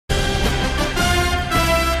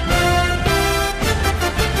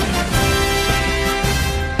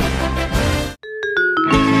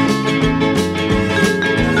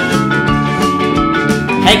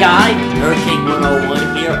guys, King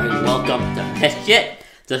 101 here, and welcome to Pitch It,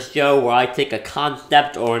 the show where I take a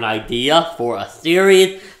concept or an idea for a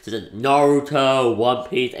series, such as Naruto, One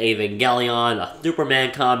Piece, Evangelion, a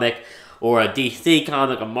Superman comic, or a DC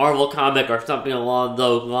comic, a Marvel comic, or something along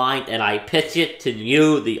those lines, and I pitch it to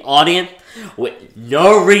you, the audience, with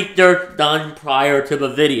no research done prior to the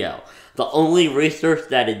video. The only research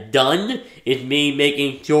that is done is me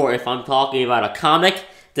making sure if I'm talking about a comic,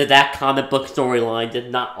 that comic book storyline does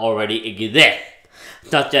not already exist.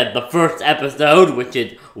 Such as the first episode, which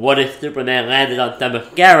is What If Superman Landed on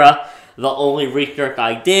Themyscira, the only research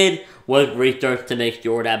I did was research to make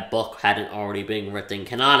sure that book hadn't already been written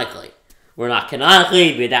canonically. Well, not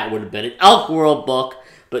canonically, but that would have been an Elseworld book,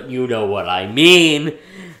 but you know what I mean.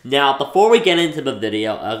 Now, before we get into the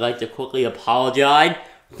video, I'd like to quickly apologize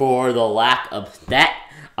for the lack of set.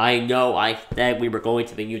 I know I said we were going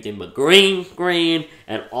to be using the green screen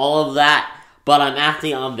and all of that, but I'm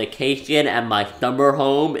actually on vacation at my summer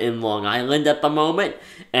home in Long Island at the moment,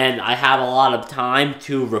 and I have a lot of time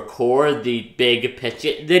to record the big Pitch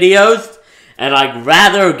It videos, and I'd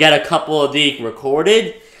rather get a couple of these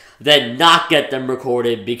recorded than not get them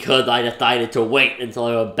recorded because I decided to wait until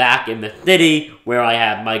I was back in the city where I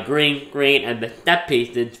have my green screen and the set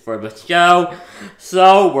pieces for the show.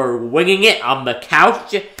 So we're winging it on the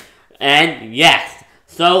couch, and yes.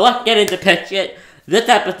 So let's get into Pitch It. This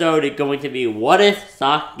episode is going to be what if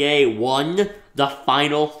Sasuke won the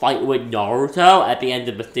final fight with Naruto at the end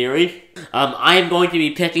of the series. I am going to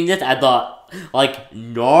be pitching this as a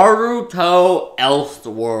Naruto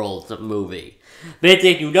Elseworlds movie. Basically,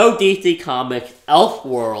 if you know DC Comics,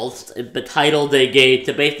 Elseworlds is the title they gave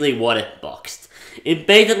to basically what if books. It's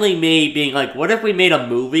basically me being like, what if we made a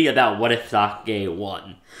movie about what if Sasuke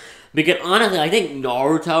won? Because honestly, I think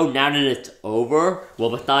Naruto, now that it's over, well,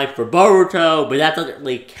 besides for Boruto, but that doesn't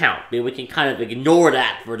really count. I mean, we can kind of ignore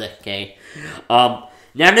that for this case. Now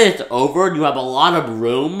that it's over, you have a lot of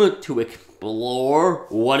room to explore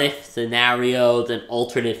what if scenarios and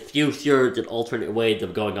alternate futures and alternate ways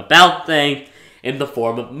of going about things in the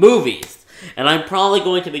form of movies. And I'm probably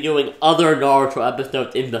going to be doing other Naruto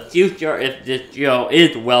episodes in the future if this show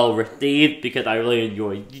is well received, because I really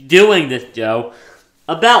enjoy doing this show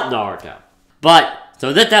about Naruto. But,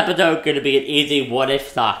 so this episode is going to be an easy what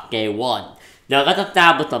if Sasuke won. Now let's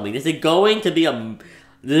establish something. This is probably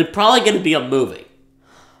going to be a movie.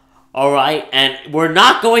 Alright, and we're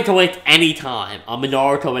not going to waste any time on the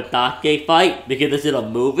Naruto and Sasuke fight, because this is a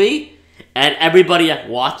movie, and everybody that's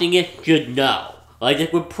watching it should know.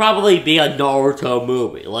 It would probably be a Naruto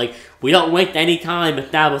movie. We don't waste any time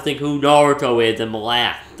establishing who Naruto is in the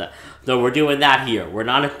last. So we're doing that here. We're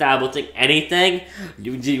not establishing anything.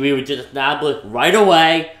 We would just establish right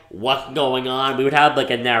away what's going on. We would have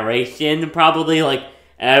a narration, probably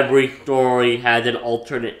every story has an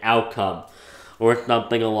alternate outcome, or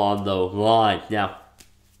something along those lines. Now,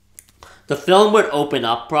 the film would open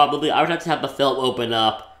up probably. I would have to have the film open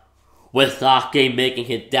up with Sasuke making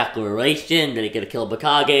his declaration that he's gonna kill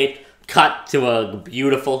Hokage, cut to a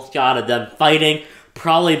beautiful shot of them fighting,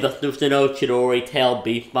 probably the Susanoo Chidori Tail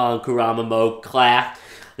Beastbon Kurama mode clash,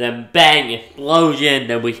 then bang, explosion,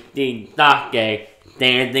 then we see Sasuke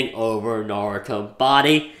standing over Naruto's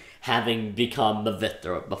body, having become the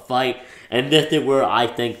victor of the fight. And this is where I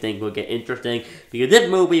think things will get interesting, because this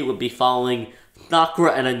movie would be following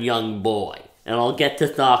Sakura and a young boy. And I'll get to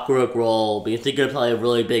Sakura's role, because he's going to play a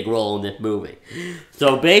really big role in this movie.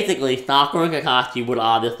 So basically, Sakura and Kakashi would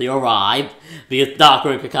obviously arrive, because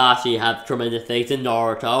Sakura and Kakashi have tremendous faith in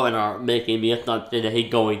Naruto, and are making the assumption that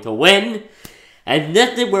he's going to win. And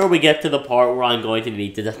this is where we get to the part where I'm going to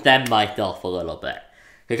need to defend myself a little bit.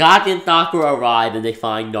 Kakashi and Sakura arrive, and they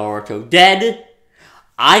find Naruto dead.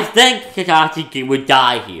 I think Kakashi would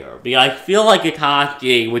die here, because I feel like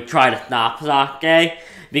Kakashi would try to stop Sasuke,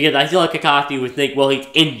 because I feel like Kakashi would think, well, he's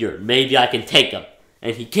injured, maybe I can take him.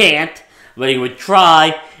 And he can't, but he would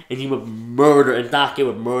try, and he would murder, and Sasuke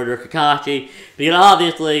would murder Kakashi. Because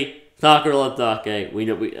obviously, Sakura loves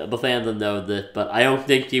Sasuke, the fans know this, but I don't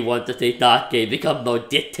think she wants to see Sasuke become the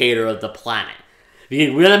dictator of the planet.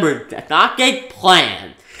 Because remember, Sasuke's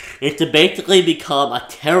plan is to basically become a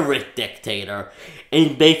terrorist dictator,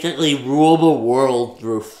 and basically rule the world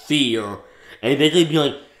through fear, and basically be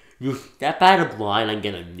like, you step out of line, I'm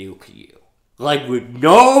gonna nuke you. With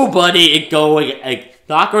nobody is going,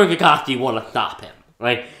 Sakura and Kakashi want to stop him,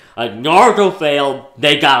 right? Naruto failed,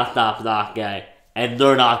 they gotta stop Sasuke, and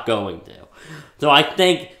they're not going to. So I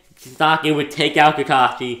think Sasuke would take out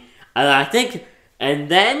Kakashi, and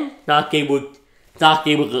then Sasuke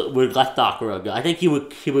would let Sakura go. I think he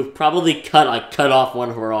would probably cut off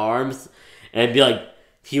one of her arms, and be like,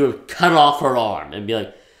 he would cut off her arm, and be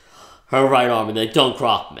like, her right arm and like, don't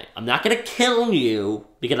cross me. I'm not gonna kill you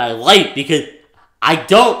because I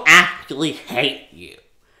don't actually hate you.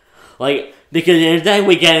 Like, because then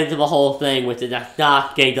we get into the whole thing with that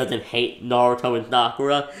Sasuke doesn't hate Naruto and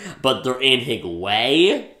Sakura, but they're in his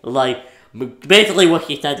way. Like, basically what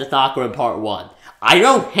she said to Sakura in part 1. I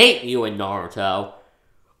don't hate you and Naruto,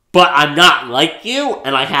 but I'm not like you,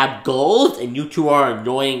 and I have goals, and you two are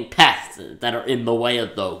annoying pests that are in the way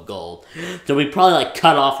of those goals. So we'd probably, like,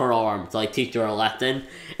 cut off her arm to, like, teach her a lesson,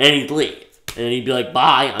 and he'd leave. And he'd be like,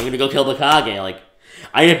 bye, I'm gonna go kill the Kage. Like,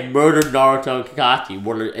 I have murdered Naruto and Kakashi,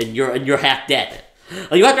 and you're half dead.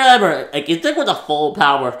 Like, you have to remember, like, you think with a full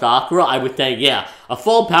power Sakura, I would say, yeah, a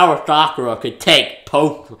full power Sakura could take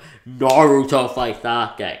post Naruto fight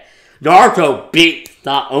Sasuke. Naruto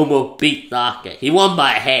almost beat Sasuke. He won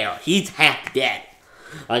by a hair. He's half dead.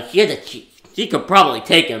 Like, she could probably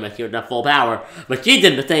take him if he was at full power, but she's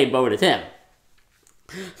in the same boat as him.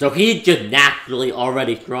 So he's just naturally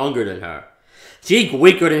already stronger than her. She's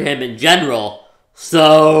weaker than him in general,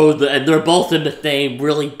 and they're both in the same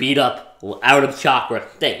really beat up, out of chakra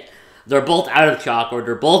state. They're both out of chakra,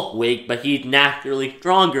 they're both weak, but he's naturally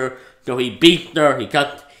stronger, so he beats her, he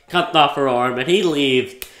cuts off her arm, and he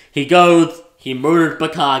leaves. He goes, he murders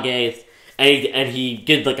Bakages, and he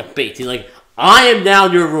gives like a speech. He's like, I am now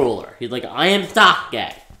your ruler. He's like, I am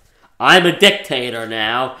Sasuke. I'm a dictator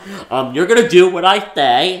now. You're gonna do what I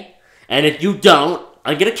say, and if you don't,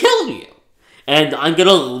 I'm gonna kill you. And I'm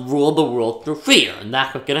gonna rule the world through fear, and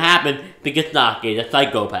that's what's gonna happen because Sasuke is a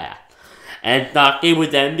psychopath. And Sasuke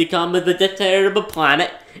would then become the dictator of the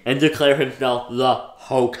planet and declare himself the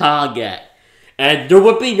Hokage. And there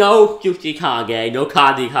would be no Tsuchikage, no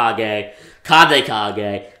Kazekage,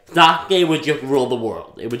 Kazekage. Sasuke would just rule the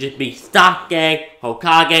world. It would just be Sasuke,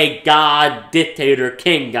 Hokage, God, dictator,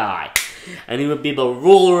 king guy. And he would be the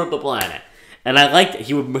ruler of the planet. And I liked it.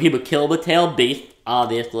 He would kill the tailed beast,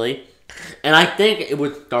 obviously. And I think it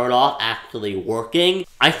would start off actually working.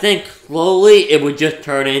 I think slowly it would just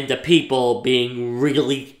turn into people being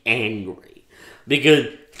really angry. Because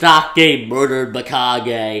Sasuke murdered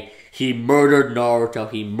Bakage. He murdered Naruto,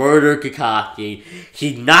 he murdered Kakashi,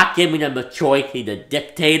 he's not giving them a choice, he's a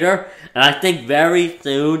dictator, and I think very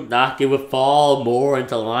soon Sasuke would fall more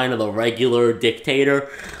into line of the regular dictator.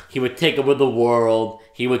 He would take over the world,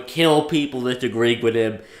 he would kill people that disagreed with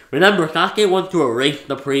him. Remember, Sasuke wants to erase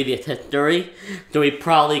the previous history, so he'd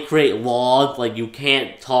probably create laws like you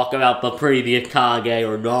can't talk about the previous Kage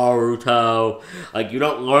or Naruto, like you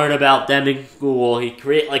don't learn about them in school. He'd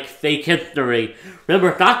create like fake history.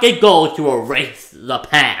 Remember, Sasuke's goal is to erase the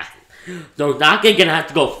past. So Sasuke's gonna have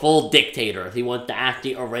to go full dictator if he wants to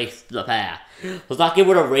actually erase the past. So Sasuke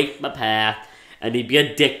would erase the past, and he'd be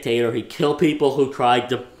a dictator. He'd kill people who tried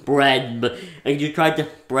to spread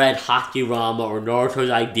Hashirama or Naruto's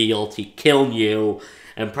ideals. He'd kill you,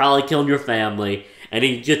 and probably kill your family, and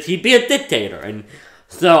he'd be a dictator. And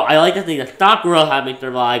so I like to think that Sakura, having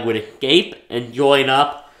survived, would escape and join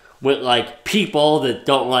up with like people that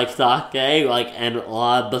don't like Sasuke, like, and a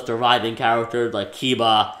lot of the surviving characters like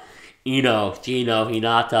Kiba, Ino, Shino,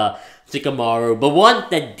 Hinata, Shikamaru, the ones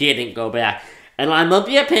that didn't go back. And I'm of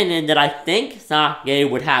the opinion that I think Sasuke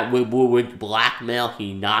would blackmail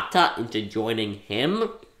Hinata into joining him.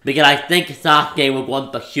 Because I think Sasuke would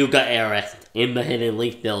want the Hyuga heiress in the Hidden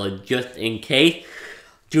Leaf Village just in case,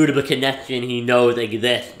 due to the connection he knows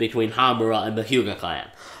exists between Hamura and the Hyuga clan.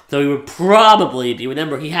 So he would probably, if you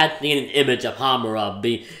remember, he had seen an image of Hamura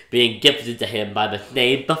being gifted to him by the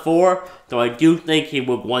snake before. So I do think he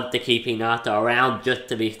would want to keep Hinata around just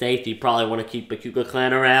to be safe. He'd probably want to keep the Hyuga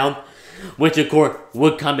clan around. Which, of course,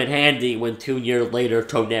 would come in handy when 2 years later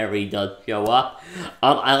Toneri does show up.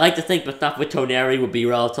 I like to think the stuff with Toneri would be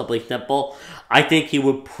relatively simple. I think he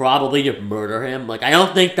would probably just murder him. Like, I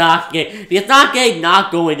don't think Sasuke... Because Sasuke's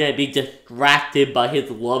not going to be distracted by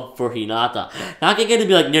his love for Hinata. Sasuke's going to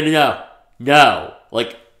be like, no.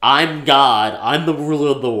 Like, I'm God. I'm the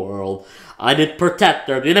ruler of the world. I'm his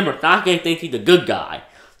protector. Remember, Sasuke thinks he's a good guy.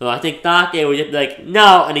 So I think Sasuke would just be like,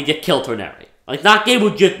 no, and he just kill Toneri. Like, Sasuke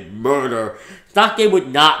would just murder. Sasuke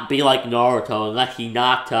would not be like Naruto unless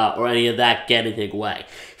Hinata or any of that get in his way.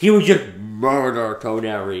 He would just murder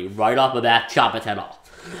Toneri right off the bat, chop his head off.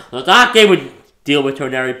 So Sasuke would deal with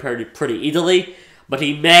Toneri pretty easily, but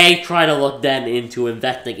he may try to look then into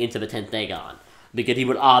investing into the Tensegon, because he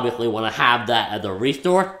would obviously want to have that as a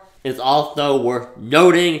resource. It's also worth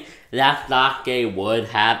noting that Sasuke would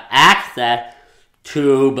have access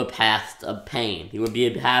to the paths of pain. He would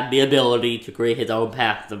have the ability to create his own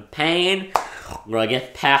paths of pain, or I guess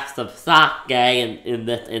paths of Sasuke in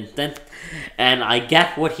this instance. And I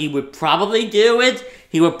guess what he would probably do is,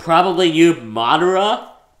 he would probably use Madara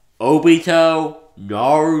Obito,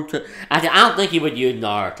 Naruto. Actually, I don't think he would use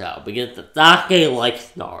Naruto, because Sasuke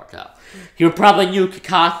likes Naruto. He would probably use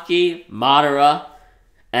Kakashi, Madara,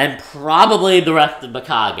 and probably the rest of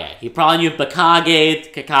Bakage. He probably used Bakage's,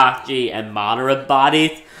 Kakashi, and Madara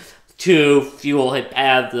bodies to fuel his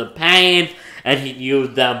paths of pain, and he'd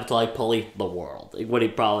use them to, like, police the world. Like, what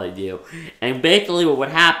he'd probably do. And basically what would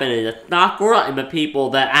happen is that Sakura and the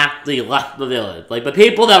people that actually left the village, like, the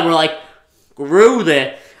people that were like, screw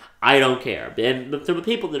this, I don't care. And so the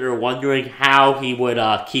people that are wondering how he would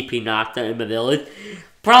keep Hinata in the village,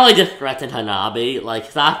 probably just threaten Hanabi.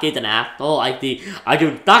 Like, Sake's an asshole.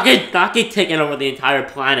 Sake's taking over the entire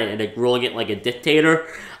planet and like, ruling it like a dictator.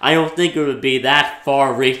 I don't think it would be that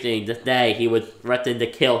far-reaching to say he would threaten to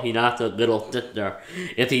kill Hinata's little sister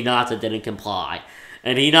if Hinata didn't comply.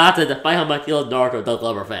 And Hinata, despite how much he loves Naruto, does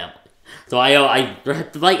love her family. So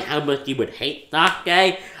despite how much he would hate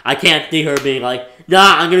Sasuke, I can't see her being like,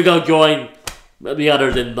 nah, I'm gonna go join the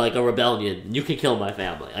others in like a rebellion. You can kill my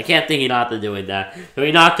family. I can't think Hinata doing that. So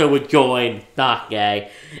Hinata would join Sasuke,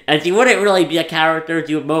 and she wouldn't really be a character.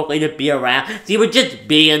 She would mostly just be around. She would just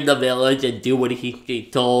be in the village and do what she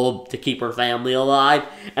told to keep her family alive.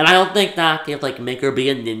 And I don't think Sasuke would like make her be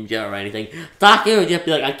a ninja or anything. Sasuke would just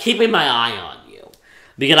be like, I'm keeping my eye on you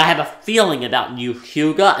because I have a feeling about you,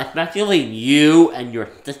 Hyuga, especially you and your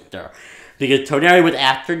sister. Because Toneri was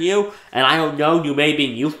after you, and I don't know, you may be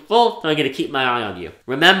useful, so I'm going to keep my eye on you.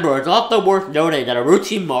 Remember, it's also worth noting that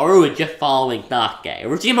Orochimaru is just following Sasuke.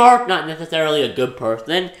 Orochimaru's not necessarily a good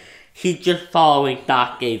person, he's just following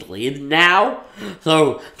Sasuke's lead now.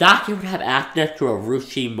 So, Sasuke would have access to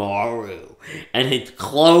Orochimaru, and his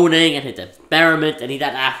cloning, and his experiments, and he'd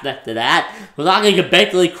have access to that. So Sasuke could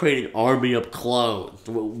basically create an army of clones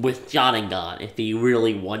with Sharingan, if he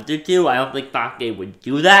really wanted to. I don't think Sasuke would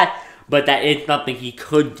do that. But that is something he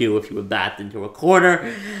could do if he was backed into a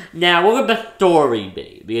corner. Now, what would the story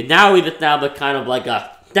be? Because now we've established kind of like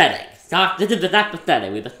a setting. This is not the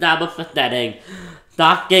setting. We've established the setting.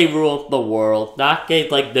 Sasuke rules the world.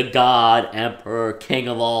 Sasuke's like the god, emperor, king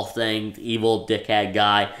of all things, evil dickhead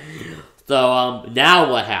guy. So,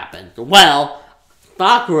 now what happens? Well,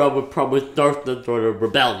 Sakura would probably start some sort of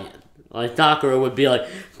rebellion. Like,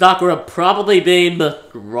 Sakura probably being the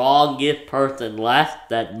strongest person left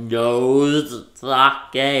that knows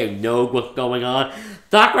Sasuke and knows what's going on.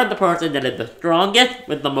 Sakura's the person that is the strongest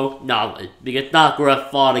with the most knowledge, because Sakura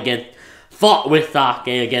fought with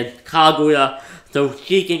Sasuke against Kaguya, so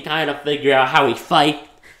she can kind of figure out how he fights.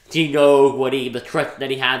 She knows the tricks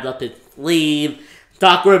that he has up his sleeve.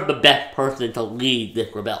 Sakura's the best person to lead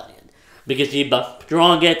this rebellion, because she's the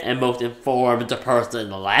strongest and most informed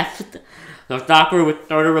person left. So Sakura would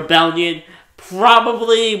start a rebellion.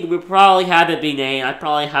 We would probably have it be named. I'd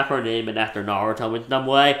probably have her name it after Naruto in some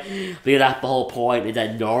way. Because that's the whole point, is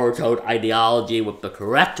that Naruto's ideology was the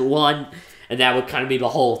correct one. And that would kind of be the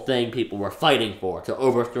whole thing people were fighting for. To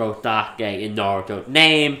overthrow Sasuke in Naruto's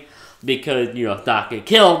name. Because, Sasuke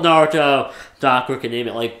killed Naruto. Sakura can name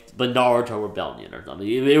it like the Naruto Rebellion or something.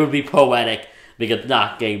 It would be poetic, because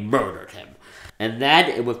Sasuke murdered him. And then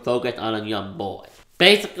it would focus on a young boy.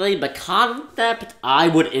 Basically, the concept I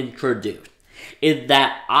would introduce is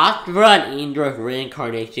that Asura and Indra's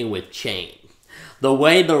reincarnation would change. The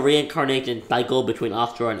way the reincarnation cycle between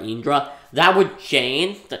Asura and Indra, that would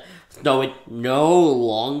change, so it's no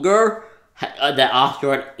longer that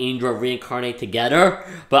Asura and Indra reincarnate together,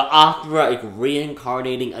 but Asura is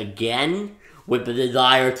reincarnating again with the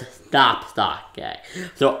desire to stop Sasuke.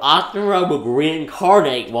 So Asura would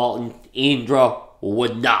reincarnate while Indra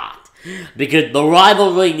would not. Because the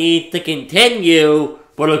rivalry needs to continue,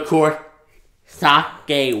 but of course,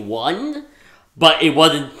 Sasuke won, but it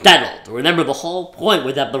wasn't settled. Remember, the whole point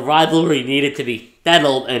was that the rivalry needed to be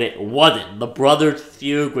settled, and it wasn't. The brothers'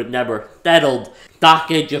 feud was never settled.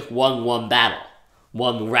 Sasuke just won one battle.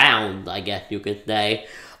 One round, I guess you could say,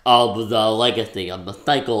 of the legacy, of the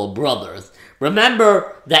cycle of brothers.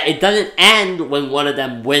 Remember that it doesn't end when one of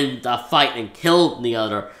them wins a fight and kills the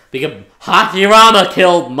other, because Hashirama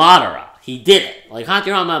killed Madara. He did it. Like,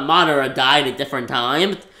 Hashirama and Madara died at different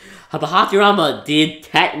times, but Hashirama did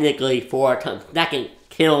technically for a second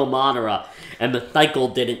kill Madara, and the cycle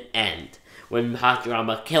didn't end when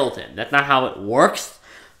Hashirama killed him. That's not how it works.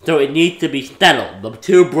 So it needs to be settled. The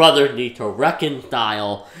two brothers need to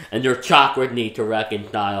reconcile, and their chakras need to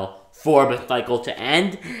reconcile for the cycle to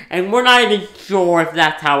end. And we're not even sure if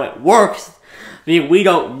that's how it works. I mean, we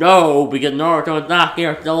don't know, because Naruto and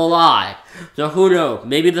Sasuke are still alive. So who knows?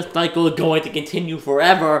 Maybe the cycle is going to continue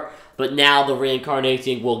forever, but now the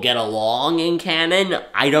reincarnation will get along in canon.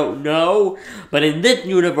 I don't know. But in this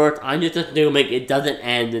universe, I'm just assuming it doesn't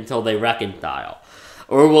end until they reconcile.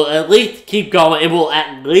 or will at least keep going. It will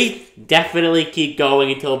at least definitely keep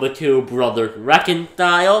going until the two brothers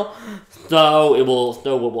reconcile. So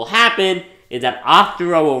what will happen is that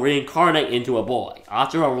Asura will reincarnate into a boy.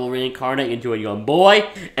 Asura will reincarnate into a young boy,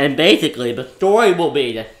 and basically the story will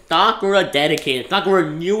be that Sakura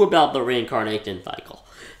knew about the reincarnation cycle.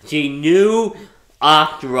 She knew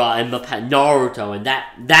Asura and Naruto, and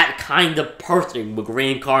that kind of person would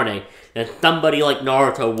reincarnate. That somebody like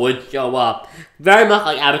Naruto would show up, very much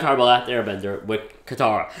like Avatar: The Last Airbender with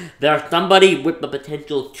Katara. There's somebody with the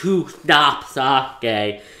potential to stop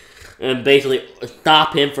Sasuke and basically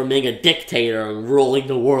stop him from being a dictator and ruling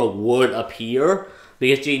the world would appear,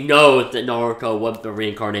 because she knows that Naruto was the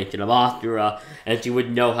reincarnation of Asura, and she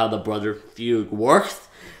would know how the brother feud works,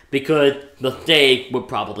 because the sage would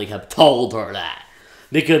probably have told her that.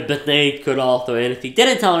 Because the sage could also, and if he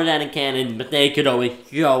didn't tell her that in canon, the sage could always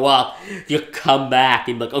show up, you come back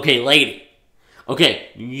and be like, okay, lady, okay,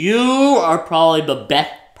 you are probably the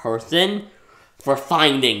best person for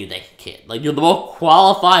finding this kid. Like, you're the most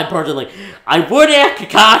qualified person. Like, I would ask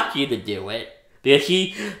Kakashi to do it, because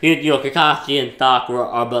Kakashi and Sakura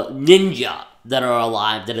are the ninja that are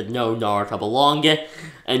alive that have known Naruto the longest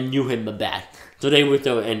and knew him the best. So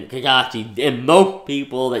and Kakashi, and most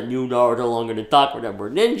people that knew Naruto longer than Sakura that were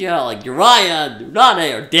ninja, like Jiraiya and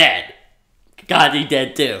Tsunade, are dead. Kakashi's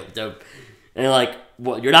dead too. So, and like,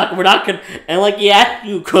 what, we're not gonna, and like, yes,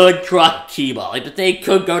 you could trust Kiba. Like, but they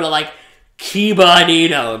could go to like, Kiba and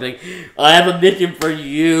Ino. Like, I have a mission for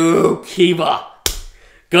you, Kiba.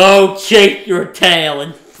 Go chase your tail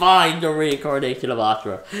and find the reincarnation of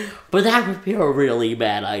Asura. But that would be a really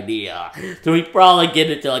bad idea. So he'd probably give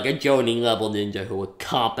it to like a Jonin level ninja who was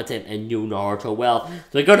competent and knew Naruto well.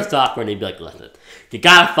 So he'd go to Sakura and he'd be like, listen, you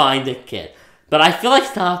gotta find this kid. But I feel like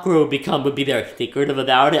Sakura would be very secretive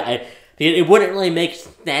about it. It wouldn't really make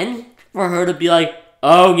sense for her to be like,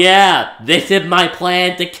 oh yeah, this is my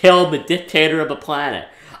plan to kill the dictator of the planet.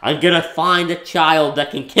 I'm gonna find a child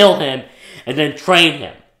that can kill him and then train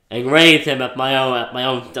him and raise him as my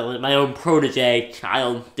own protege,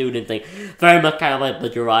 child, student thing. Very much kind of like the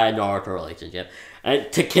Jiraiya-Naruto relationship.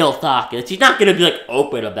 And to kill Sasuke. She's not gonna be like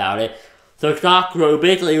open about it. So Sakura,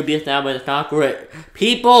 basically it would be established that Sakura,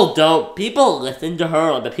 people listen to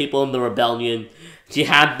her, like the people in the rebellion. She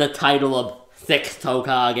had the title of 6th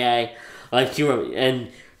Hokage. Like,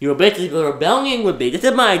 basically the rebellion would be, this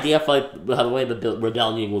is my idea for like, the way the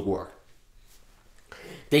rebellion would work.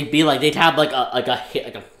 They'd have like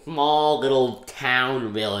a small little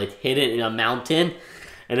town village hidden in a mountain,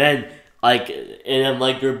 and then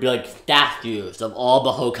there'd be like statues of all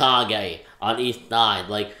the Hokage on each side,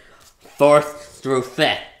 like 1st through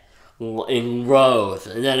 5th in rows,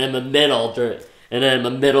 and then in the middle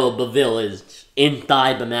of the village,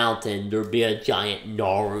 inside the mountain, there'd be a giant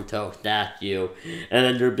Naruto statue, and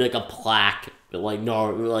then there'd be like a plaque with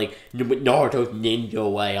Naruto's ninja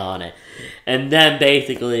way on it. And then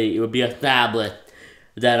basically it would be established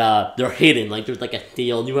that they're hidden, like there's like a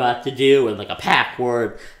seal you have to do and like a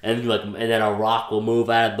password, and then a rock will move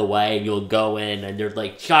out of the way and you'll go in, and there's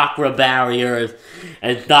like chakra barriers,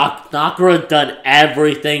 and Sakura's done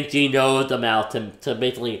everything she knows about to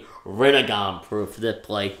basically Rinnegan proof this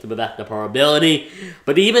place to the best of her ability,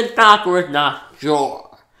 but even Sakura's not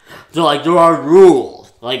sure. So like there are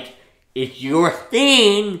rules, like if you're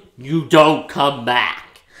seen, you don't come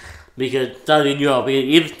back, because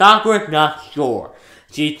if Sakura's not sure,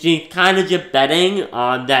 she's kind of just betting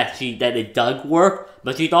on that it does work,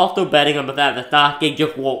 but she's also betting on the fact that Sasuke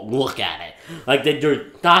just won't look at it. Like,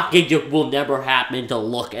 Sasuke just will never happen to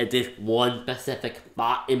look at this one specific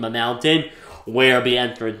spot in the mountain where the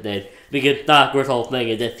entrance is. Because Sakura's whole thing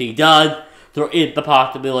is if he does, there is the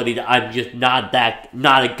possibility that I'm just not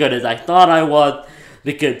as good as I thought I was,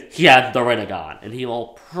 because he has the Rinnegan, and he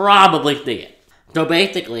will probably see it. So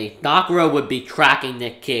basically, Sakura would be tracking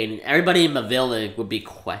this kid, and everybody in the village would be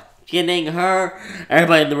questioning her.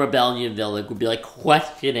 Everybody in the rebellion village would be like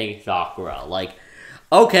questioning Sakura. Like,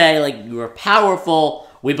 okay, like, you are powerful.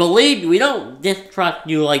 We don't distrust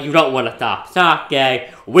you, like, you don't want to stop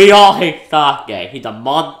Sasuke. We all hate Sasuke. He's a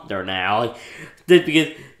monster now. Like, this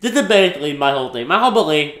is basically my whole thing. My whole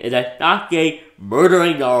belief is that Sasuke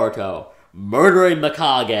murdering Naruto, murdering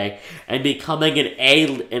Mikage, and becoming an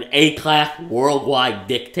A-class worldwide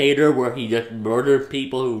dictator where he just murders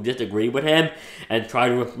people who disagree with him and try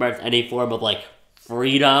to express any form of, like,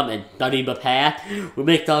 freedom and study the past would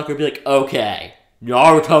make Sakura be like, okay,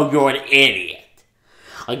 Naruto, you're an idiot.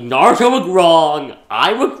 Like, Naruto was wrong,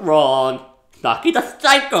 I was wrong, Saki's a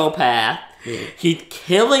psychopath, he's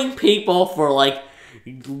killing people for, like,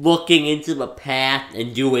 looking into the past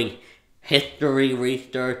and doing history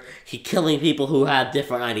research. He's killing people who have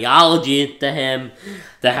different ideologies to him,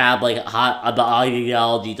 that have like the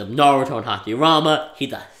ideologies of Naruto and Hashirama.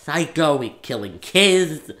 He's a psycho. He's killing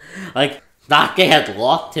kids. Like, Sasuke has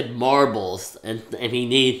lost his marbles, and he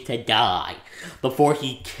needs to die before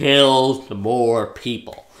he kills more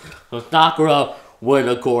people. So Sakura would,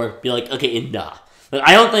 of course, be like, okay, enough. Like,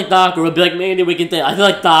 I don't think Sakura would be like, maybe we can think. I feel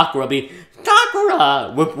like Sakura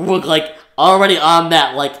would like, already on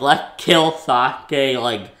that, like, let's kill Sasuke,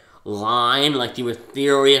 like, line. Like, she was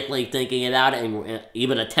seriously thinking about it and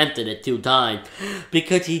even attempted it 2 times.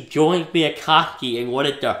 Because he joined Miyazaki and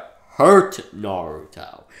wanted to hurt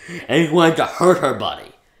Naruto. And he wanted to hurt her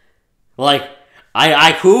buddy. Like,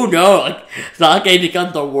 who knows? Like, Sasuke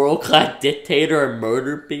becomes a world-class dictator and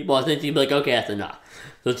murder people. I think she'd be like, okay, that's enough.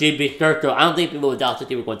 So she'd be sure to, I don't think people would doubt that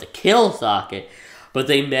she was going to kill Sasuke, but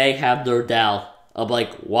they may have their doubts of,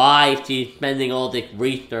 like, why she's spending all this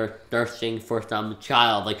research searching for some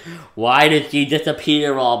child. Like, why did she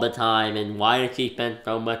disappear all the time, and why did she spend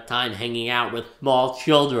so much time hanging out with small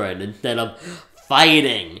children instead of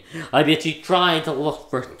fighting? I mean, she's trying to look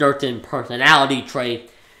for certain personality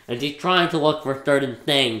traits, and she's trying to look for certain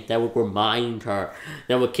things that would remind her,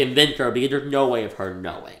 that would convince her, because there's no way of her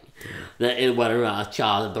knowing that whether or not a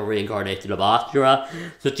child is the reincarnation of Asura.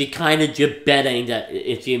 So she kind of just betting that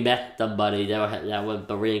if she met somebody that was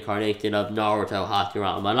the reincarnation of Naruto,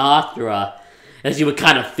 Hashirama, and Asura, and she would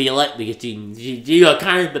kind of feel it, because she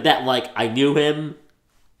kind of bet, like, I knew him.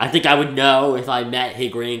 I think I would know if I met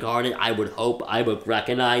his reincarnate. I would hope I would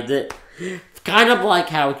recognize it. Kind of like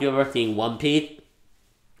how, if you've ever seen One Piece,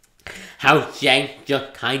 how Shanks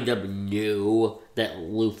just kind of knew that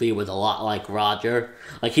Luffy was a lot like Roger.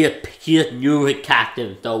 Like, he just knew his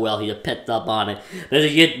captain so well, he just picked up on it. That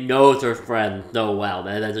he just knows her friend so well,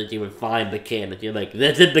 and then he would find the kid, and she'd be like,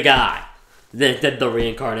 this is the guy. This is the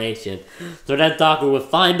reincarnation. So then Sakura would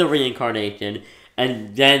find the reincarnation,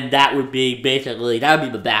 and then that would be basically, that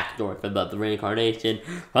would be the backstory for the reincarnation.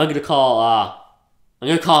 I'm gonna call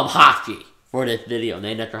him Hachi for this video,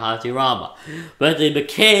 named after Hashirama. But the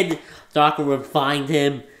kid, Sakura would find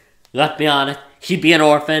him. Let's be honest, he'd be an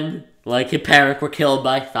orphan. Like, his parents were killed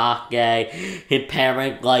by Sasuke. His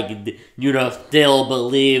parents, like, you know, still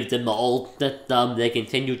believed in the old system. They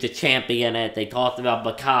continued to champion it. They talked about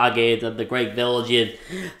the Kages of the great villages.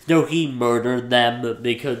 So he murdered them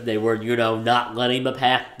because they were, you know, not letting the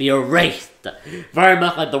past be erased. Very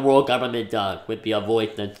much like the world government does with the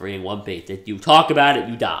avoid censoring in One Piece. If you talk about it,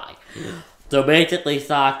 you die. So basically,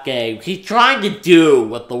 Sasuke, he's trying to do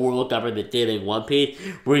what the world government did in One Piece,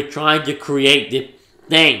 where he's trying to create this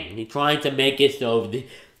thing. He's trying to make it so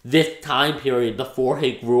this time period before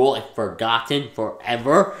his rule is forgotten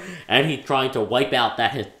forever, and he's trying to wipe out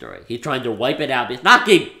that history. He's trying to wipe it out. It's not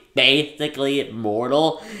basically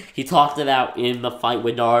immortal. He talks about in the fight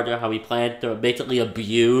with Naruto how he plans to basically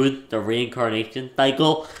abuse the reincarnation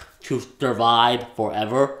cycle to survive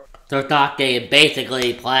forever. So Sasuke is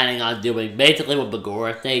basically planning on doing basically what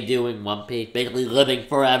Bagorite do in One Piece, basically living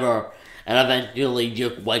forever, and eventually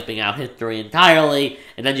just wiping out history entirely,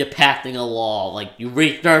 and then just passing a law, like, you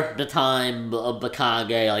research the time of the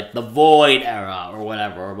Kage, like the Void Era, or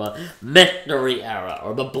whatever, or the Mystery Era,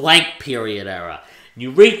 or the Blank Period Era.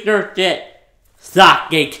 You research it,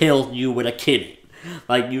 Sasuke kills you with a kidding.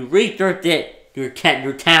 Like, you research it, your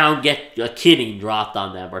town gets a kidding dropped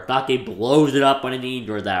on them, or Sasuke blows it up with an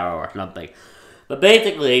Idris arrow or something. But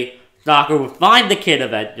basically, Sakura would find the kid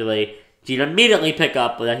eventually. She'd immediately pick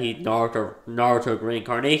up that he's Naruto's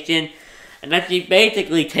reincarnation, and then she'd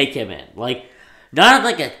basically take him in. Like, not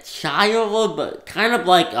like a child, but kind of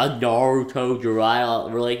like a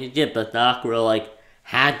Naruto-Jiraiya relationship, but Sakura, like,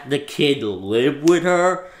 had the kid live with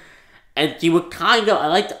her, and she would kind of,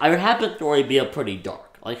 I would have the story be pretty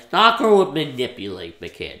dark. Like, Sakura would manipulate the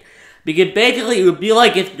kid. Because basically, it would be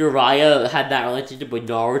like if Jiraiya had that relationship with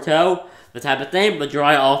Naruto, the type of thing, but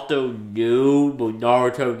Jiraiya also knew what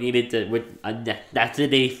Naruto needed to, with a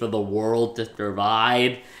necessity for the world to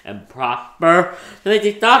survive and prosper. So I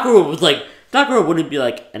think Sakura wouldn't be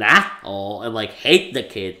like an asshole and like hate the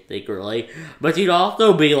kid secretly, but she'd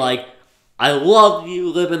also be like, I love you,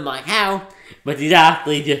 live in my house, but she'd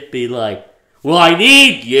actually just be like, well, I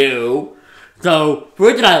need you. So, the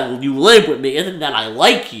reason you live with me isn't that I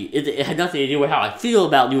like you. It had nothing to do with how I feel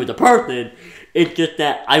about you as a person. It's just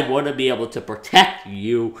that I want to be able to protect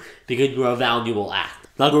you because you're a valuable asset.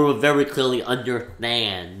 Sakura would very clearly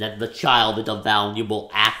understand that the child is a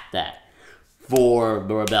valuable asset for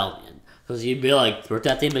the rebellion. So she'd be like,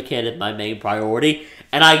 protecting the kid is my main priority.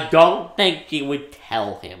 And I don't think she would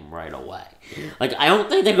tell him right away. Like, I don't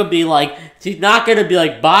think they could be like, she's not going to be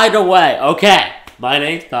like, by the way, okay, my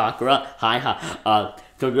name's Sakura. Hi.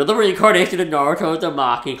 So you're the reincarnation of Naruto the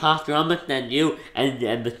mocking Hashirama sent you,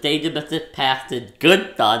 and the stage of the past is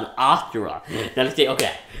good son, Asura. Now the stage,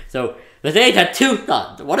 okay, so the stage had two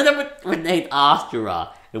sons. One of them was named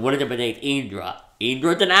Asura, and one of them was named Indra.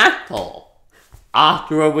 Indra's an asshole.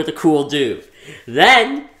 Asura was a cool dude.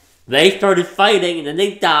 Then, they started fighting, and then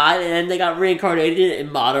they died, and then they got reincarnated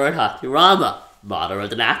in Madara and Hashirama.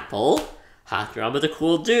 Madara's an asshole. Hashirama's a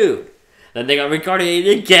cool dude. Then they got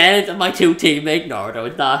reincarnated again into my two teammates, Naruto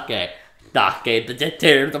and Sasuke. Sasuke, the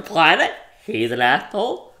dictator of the planet. He's an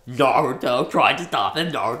asshole. Naruto tried to stop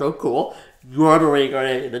him. Naruto, cool. Naruto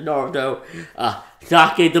reincarnated into Naruto.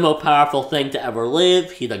 Sasuke's the most powerful thing to ever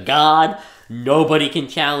live. He's a god. Nobody can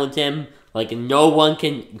challenge him. Like, no one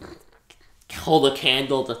can hold a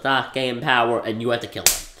candle to Sasuke in power, and you have to kill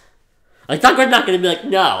him. Like, Sakura's not gonna be like,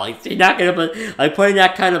 no, like, she's not gonna put, like, putting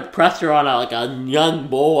that kind of pressure on, a young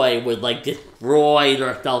boy would, like, destroy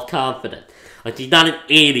their self-confidence. Like, she's not an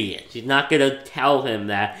idiot. She's not gonna tell him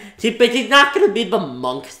that. But she's not gonna be the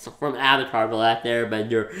monks from Avatar: The Last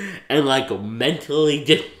Airbender and, like, mentally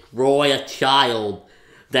destroy a child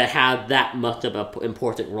that has that much of an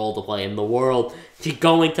important role to play in the world. She's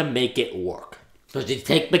going to make it work. So she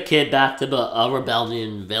take the kid back to the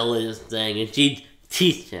rebellion village thing, and she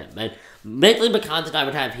teach him. And basically, the concept I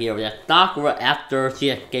would have here is that Sakura, after she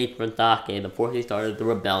escaped from Sasuke before she started the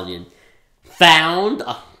rebellion, found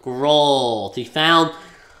a scroll. She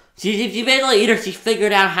basically either she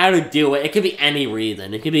figured out how to do it. It could be any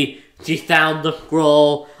reason. It could be she found the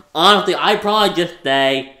scroll. Honestly, I'd probably just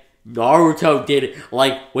say Naruto did it.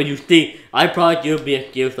 Like, when you see, I'd probably give me an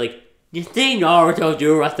excuse like, you see Naruto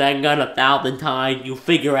do Rasengan 1,000 times, you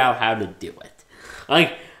figure out how to do it.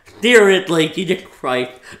 Like, seriously, Jesus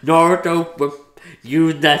Christ, Naruto would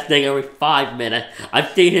use that thing every 5 minutes.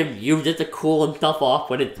 I've seen him use it to cool himself off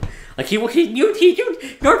when it's, like,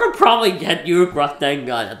 Naruto probably had used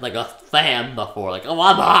Rasengan as, like, a fan before. Like, oh,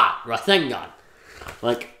 I'm hot, Rasengan.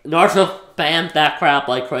 Like, Naruto spams that crap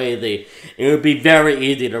like crazy. It would be very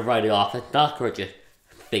easy to write it off, and Sakura just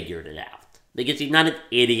figured it out. Because she's not an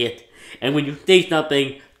idiot, and when you say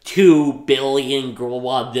something 2 billion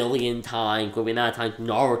quadrillion times, the amount of times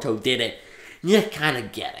Naruto did it, you just kind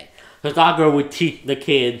of get it. So Sakura would teach the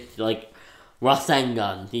kids, like,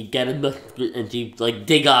 Rasengan. She'd get him, and she'd, like,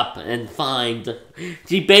 dig up and find.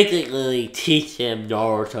 She'd basically teach him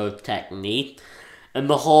Naruto's technique. And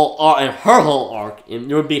the whole arc, and her whole arc, and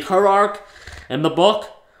there would be her arc in the book,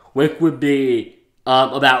 which would be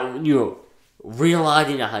about,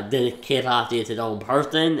 realizing that the kid Hashi is his own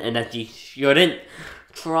person, and that she shouldn't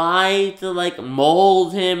try to, like,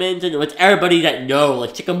 mold him into, which everybody that knows,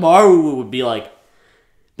 like, Shikamaru would be like,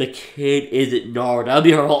 the kid isn't Naruto. That would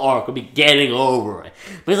be her whole arc, would be getting over it.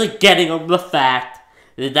 But it's like getting over the fact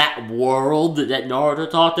that that world that Naruto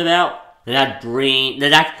talked about, that dream,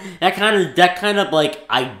 that kind of like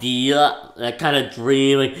idea, that kind of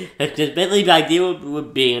dream, like, that's just basically the idea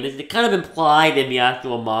would be, and it's kind of implied in the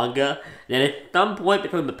actual manga, that at some point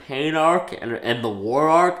between the pain arc and the war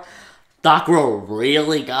arc, Sakura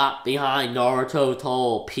really got behind Naruto's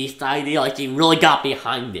whole peace idea. Like, she really got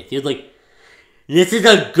behind it. She was like, this is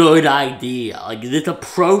a good idea. Like, this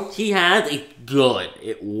approach he has is good.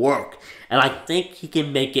 It worked. And I think he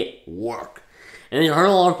can make it work. And then her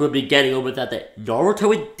arc would be getting over that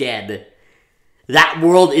Naruto is dead. That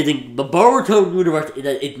world isn't, the Boruto universe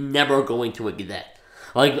is never going to exist.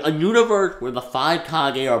 Like, a universe where the 5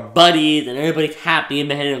 Kage are buddies and everybody's happy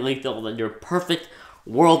and independently filled under perfect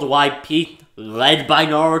worldwide peace led by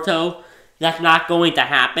Naruto, that's not going to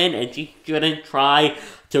happen, and she shouldn't try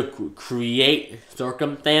to create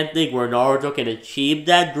circumstances where Naruto can achieve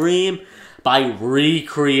that dream by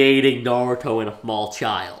recreating Naruto in a small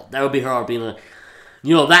child. That would be her being like,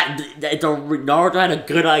 Naruto had a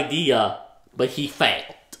good idea, but he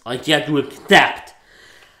failed. Like, you have to accept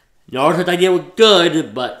Naruto's idea was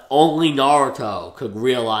good, but only Naruto could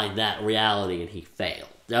realize that reality, and he failed.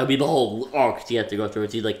 That would be the whole arc she has to go through.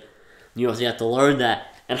 She's like, she has to learn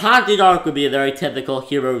that. And Hashi's arc would be a very typical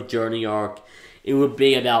hero journey arc. It would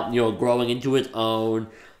be about, growing into his own,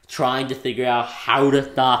 trying to figure out how to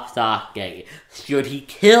stop Sasuke. Should he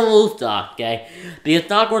kill Sasuke? Because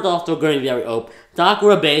Sakura's also going to be very open.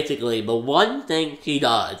 Sakura basically, the one thing she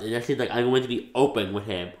does, and she's like, I'm going to be open with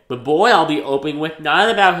him. The boy I'll be open with, not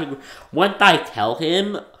about him. Once I tell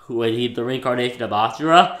him, when he's the reincarnation of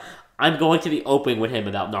Asura, I'm going to be open with him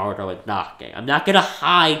about Naruto and Sasuke. I'm not going to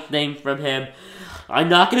hide things from him. I'm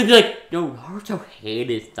not going to be like, no, Naruto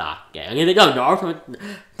hated Sasuke. I'm going to go,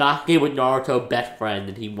 Sasuke was Naruto's best friend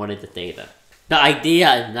and he wanted to save him. The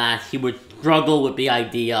idea is that he would struggle with the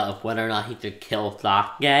idea of whether or not he should kill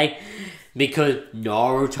Sasuke, because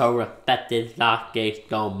Naruto respected Sasuke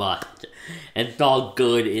so much, and saw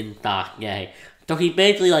good in Sasuke. So he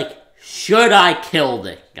basically like, should I kill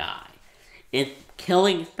this guy? Is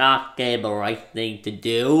killing Sasuke the right thing to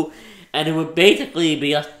do? And it would basically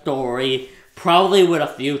be a story, probably with a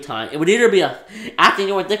few times. It would either be actually, you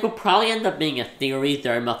know what, this would probably end up being a series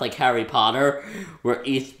very much like Harry Potter, where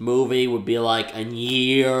each movie would be like a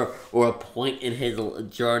year or a point in his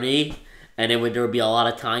journey, and there would be a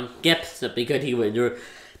lot of time skips because he would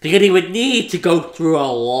need to go through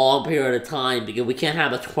a long period of time, because we can't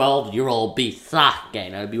have a 12-year-old be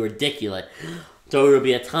Sasuke. That would be ridiculous. So it would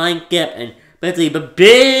be a time skip, and basically the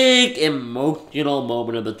big emotional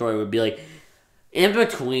moment of the story would be like, in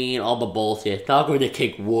between all the bullshit, Sasuke the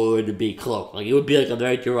King would be close. Like, it would be like a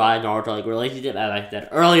very Jiraiya Naruto like relationship, as I said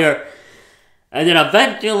earlier. And then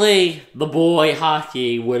eventually, the boy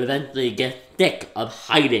Hashi would eventually get sick of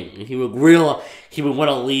hiding. And he would want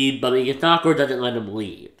to leave, but Sasuke doesn't let him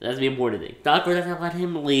leave. That's the important thing. Sasuke doesn't let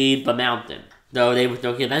him leave the mountain. So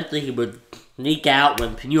eventually he would sneak out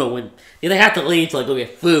when they have to leave to like go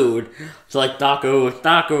get food. So like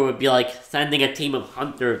Sasuke would be like sending a team of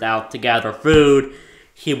hunters out to gather food.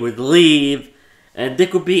 He would leave, and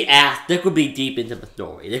this would be deep into the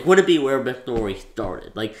story. This wouldn't be where the story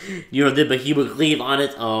started. Like, but he would leave on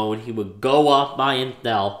his own. He would go off by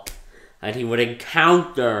himself, and he would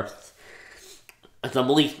encounter some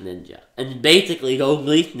leaf ninja. And basically, those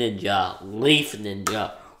leaf ninja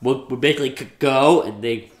would basically go and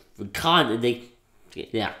they try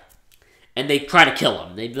to kill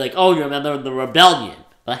him. They'd be like, "Oh, you remember the rebellion?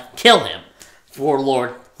 Let's kill him for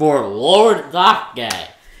Lord Sasuke."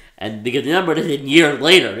 And because remember, this is years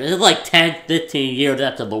later. This is like 10, 15 years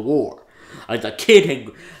after the war. Like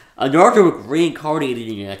Naruto was reincarnated,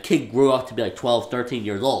 and a kid grew up to be like 12, 13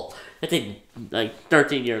 years old. I think like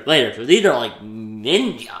 13 years later. So these are like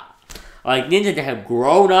ninja. Like ninjas that have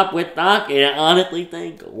grown up with Sasuke, and I honestly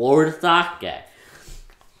think Lord Sasuke.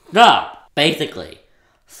 No, basically,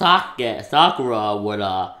 Sakura would,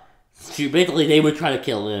 basically they would try to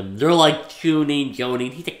kill him. They're like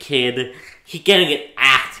Jonin, he's a kid, he's getting an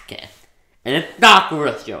ass kicked. And then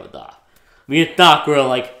Sakura shows up. Sakura,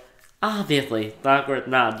 like, obviously, Sakura's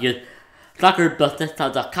not just, Sakura just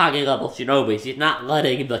a Kage level shinobi. She's not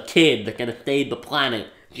letting the kid that's gonna save the planet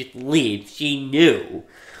just leave. She knew.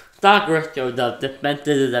 Sakura shows up,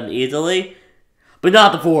 dispenses them easily, but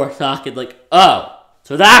not before Sakure's like, oh.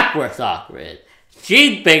 So that's where Sakura is.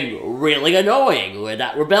 She's been really annoying with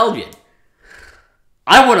that rebellion.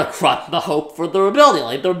 I want to crush the hope for the rebellion.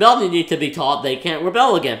 Like, the rebellion needs to be taught they can't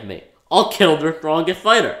rebel against me. I'll kill their strongest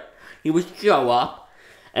fighter. He would show up,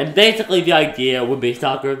 and basically the idea would be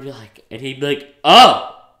Sakura would be like, and he'd be like,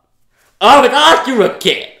 oh, it's Asura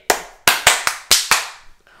Kid.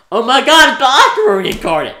 Oh my god, it's the Asura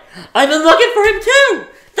reincarnate. I've been looking for him too.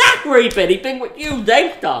 Sakura, he's been with you.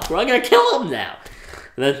 Thanks, Sakura. I'm gonna kill him now.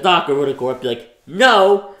 And then Sakura would go up and be like,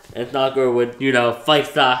 no! And Sakura would, fight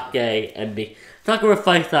Sasuke and Sakura would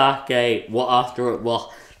fight Sasuke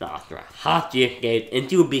Hachi escaped, and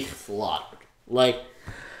she would be slaughtered. Like,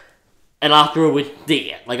 and Asura would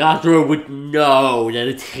see it. Like, Asura would know that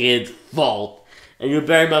it's his fault. And it would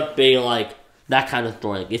very much be like, that kind of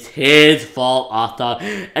story. Like, it's his fault, Asura.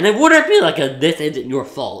 And it wouldn't be like this isn't your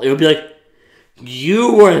fault. It would be like,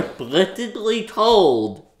 you were explicitly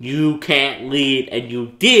told you can't lead, and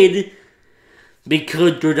you did,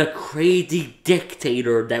 because you're the crazy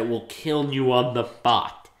dictator that will kill you on the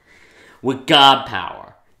spot with god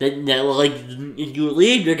power. That like, if you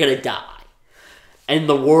leave, you're gonna die, and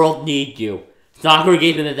the world needs you. Sakura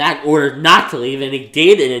gave him that order not to leave, and he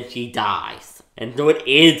did, and then she dies. And so it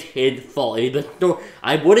is his fault.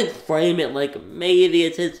 I wouldn't frame it like maybe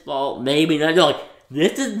it's his fault, maybe not. No, like,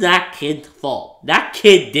 this is that kid's fault. That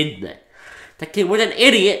kid did this. That kid was an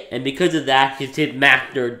idiot, and because of that, his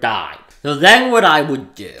master died. So then what I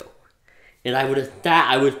would do is I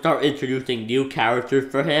would start introducing new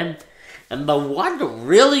characters for him. And the one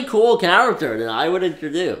really cool character that I would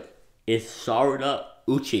introduce is Sarada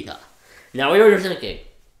Uchiha. Now, we were just thinking,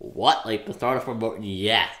 what? Like, the Sarada from...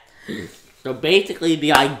 Yes. So basically,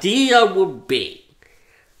 the idea would be,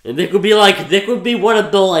 and this would be one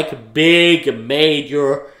of the, like, big,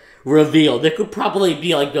 major reveal. This could probably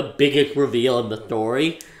be like the biggest reveal in the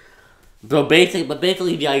story. So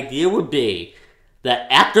basically the idea would be that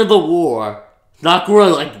after the war, Sakura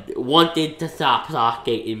like wanted to stop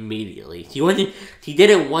Sasuke immediately. She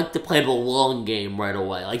didn't want to play the long game right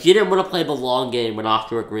away. Like, she didn't want to play the long game when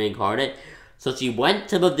Asura reincarnated. So she went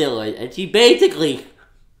to the village and she basically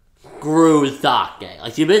screwed Sasuke.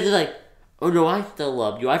 Like, she basically like, oh no, I still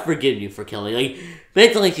love you. I forgive you for killing. Like,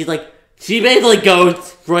 basically, she basically goes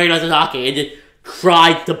straight on Sasuke and just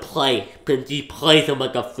tries to play. And she plays him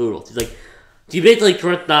like a fool. She basically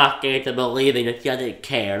tricked Sasuke into believing that she doesn't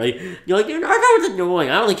care. Like, you're like, I know it's annoying.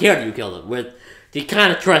 I only care that you killed him. She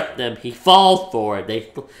kind of tricked him. He falls for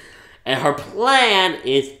it. And her plan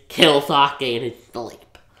is kill Sasuke in his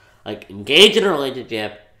sleep. Like, engage in a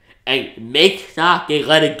relationship and make Sasuke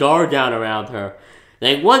let a guard down around her.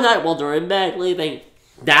 Then one night while they're in bed sleeping,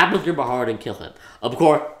 stab him through the heart and kill him. Of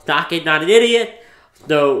course, Sake's not an idiot.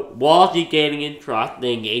 So, while she's gaining in trust,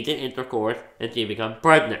 they engage in intercourse, and she becomes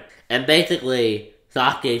pregnant. And basically,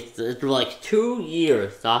 Sasuke, for like 2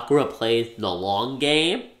 years, Sakura plays the long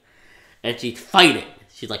game, and she's fighting.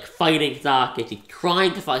 She's like fighting Sasuke, she's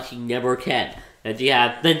trying to fight, she never can. And she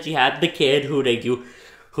had the kid who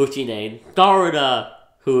she named Naruto,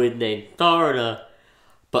 who is named Naruto.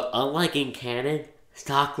 But unlike in canon,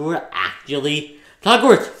 Sakura's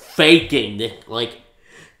faking this, like,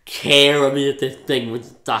 care about this thing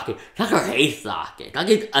with Sasuke. Sakura hates Sasuke.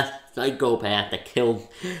 Sakure's a psychopath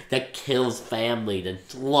that kills families and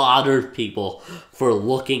slaughters people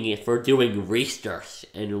for doing research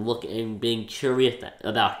and being curious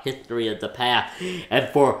about history of the past, and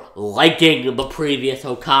for liking the previous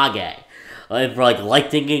Hokage, and for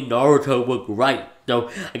liking Naruto was right. So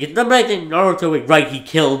I guess the reason Naruto was right, he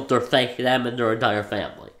killed them and their entire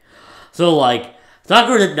family. So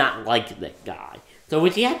Sakura did not like this guy. So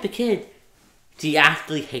when she had the kid, she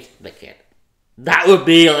actually hates the kid. That would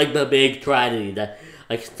be the big tragedy, that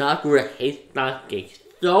Sakura hates Sasuke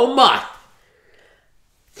so much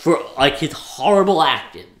for his horrible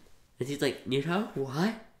action. And she's like, you know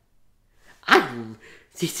what?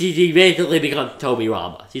 She basically becomes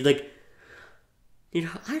Tobirama. She's like, you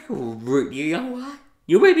know what?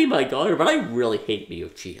 You may be my daughter, but I really hate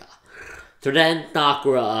Uchiha. So then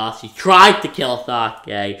Sakura, she tried to kill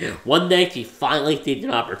Sasuke. One day she finally sees an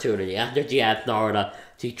opportunity. After she has Naruto,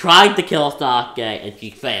 she tried to kill Sasuke and she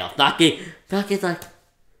failed. Sasuke's like,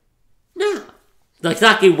 no.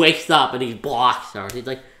 Sasuke wakes up and he blocks her. He's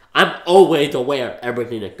like, I'm always aware of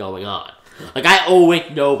everything that's going on. I always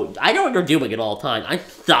know. I know what you're doing at all times. I'm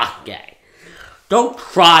Sasuke. Don't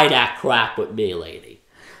try that crap with me, lady.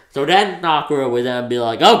 So then Sakura would then be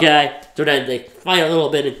like, okay. So then they fight a little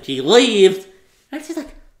bit and she leaves. And she's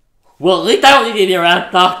like, well, at least I don't need to be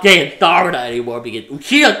around Sasuke and Naruto anymore because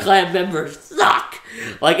Uchiha clan members suck.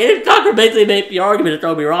 And Sakura basically made the argument that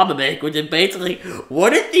Tobirama made, which is basically,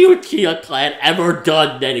 what has the Uchiha clan ever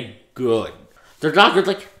done that is good? So Sakura's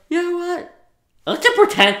like, you know what? Let's just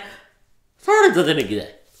pretend Naruto doesn't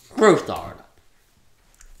exist. Screw Naruto.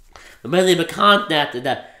 And basically the concept is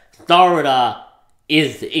that Naruto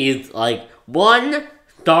is one,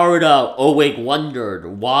 Naruto always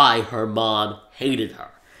wondered why her mom hated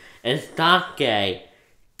her. And Sasuke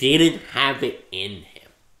didn't have it in him.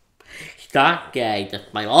 Sasuke,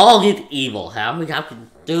 despite all his evil, how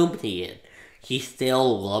consumed he is, he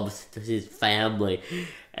still loves his family.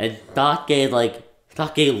 And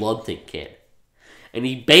Sasuke loves his kid. And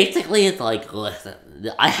he basically is like, listen,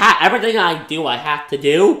 everything I do, I have to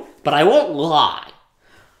do, but I won't lie.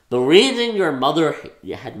 The reason your mother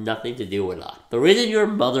had nothing to do with us. The reason your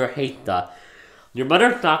mother hates us. Your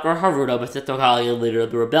mother Sakura Haruto, but Sito Kage, leader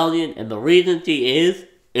of the rebellion, and the reason she is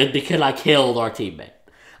because I killed our teammate.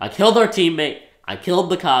 I killed our teammate, I killed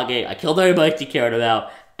the Kage, I killed everybody she cared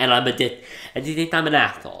about, and I'm a and she thinks I'm an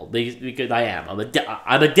asshole, because I am.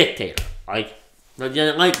 I'm a dictator. She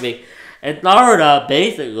doesn't like me. And Naruto,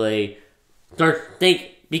 basically,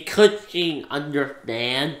 because she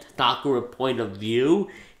understands Sakura's point of view,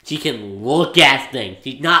 she can look at things.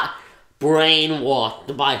 She's not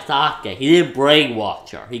brainwashed by Sasuke. He didn't brainwash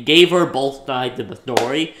her. He gave her both sides of the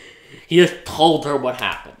story. He just told her what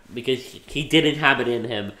happened. Because he didn't have it in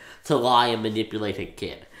him to lie and manipulate a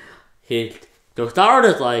kid. So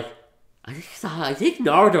Naruto's like, I think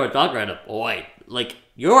Naruto and Sakura had a point.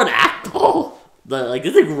 You're an asshole.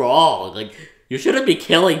 This is wrong. You shouldn't be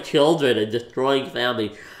killing children and destroying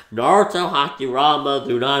families. Naruto, Hashirama,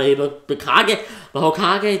 Tsunade, the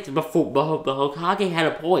Hokage had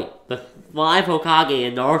a point. The 5 Hokage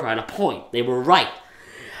and Naruto had a point. They were right.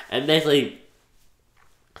 And basically,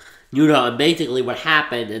 basically what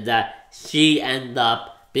happened is that she ended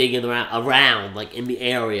up being around in the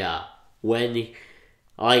area when,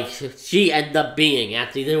 she ended up being,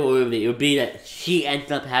 actually, it would be that she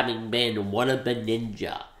ended up having been one of the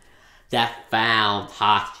ninja that found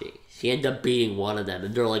Hashi. She ended up being one of them,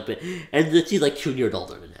 and and she's 2 years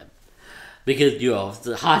older than him. Because,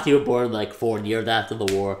 Hashi was born 4 years after the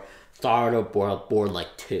war, Naruto born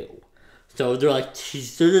 2. So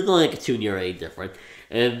there's only a 2-year age difference.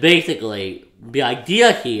 And basically, the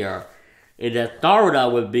idea here is that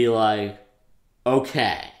Naruto would be like,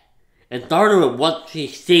 okay. And Naruto, once she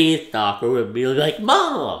sees Sakura, would be like,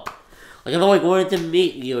 Mom! Like, I've always wanted to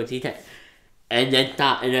meet you. And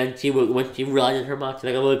then she would, when she realizes her mom, she's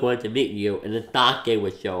like, I've always wanted to meet you. And then Sasuke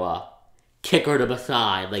would show up, kick her to the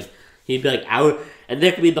side. Like, he'd be like, out. And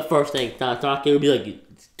this would be the first thing. Sasuke would be like,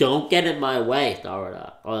 don't get in my way,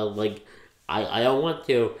 Naruto. Or, like, I don't want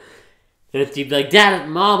to. And she'd be like, Dad,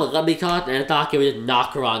 Mom, let me talk. And Sasuke would just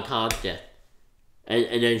knock her unconscious.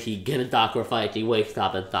 And then she'd get in Sakura fight, she wakes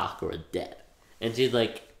up and Sakura's dead. And she's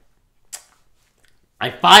like,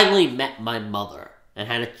 I finally met my mother and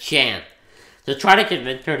had a chance to try to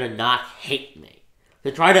convince her to not hate me.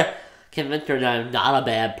 To try to convince her that I'm not a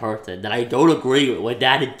bad person, that I don't agree with what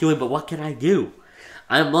Dad is doing, but what can I do?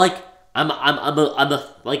 I'm a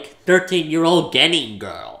 13-year-old Genin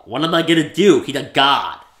girl. What am I gonna do? He's a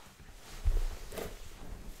god.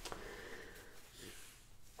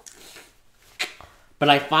 But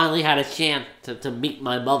I finally had a chance to meet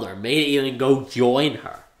my mother. Maybe even go join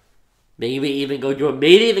her. Maybe even go join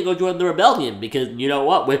the rebellion. Because, you know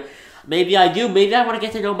what? Maybe I do. Maybe I want to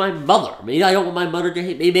get to know my mother. Maybe I don't want my mother to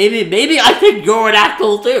hate me. Maybe I think you're an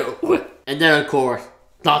asshole too. And then, of course,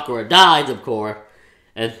 Sakura dies, of course.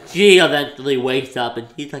 And she eventually wakes up and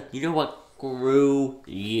she's like, you know what? Screw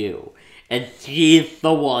you. And she's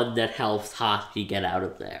the one that helps Hashi get out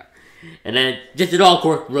of there. And then, just it all, of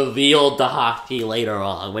course, revealed to Hashi later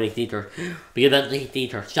on when he sees her, because then he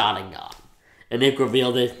sees her Sharingan. And it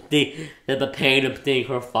revealed that the pain of seeing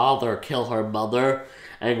her father kill her mother,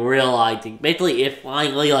 and realizing, basically, it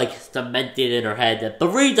finally, like, cemented in her head that the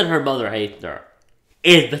reason her mother hates her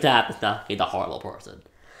is because Sasuke's a horrible person.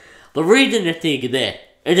 The reason that she exists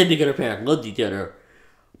isn't because her parents loved each other,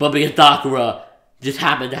 but because Sakura just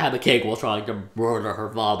happened to have a kid while trying to murder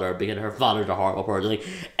her father because her father's a horrible person. Like,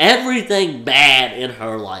 everything bad in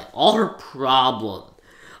her life, all her problems,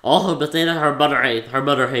 all the thing that her mother hates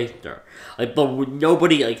her. Like, but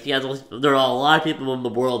nobody, like, there are a lot of people in the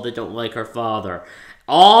world that don't like her father.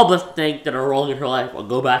 All the things that are wrong in her life will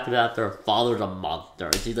go back to that her father's a monster.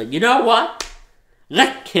 And she's like, you know what?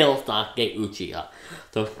 Let's kill Sasuke Uchiha.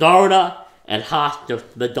 So Naruto and Hashi,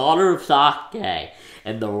 the daughter of Sasuke,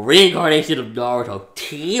 and the reincarnation of Naruto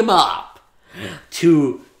team up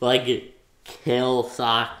to, like, kill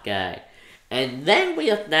Sasuke. And then we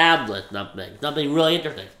establish something really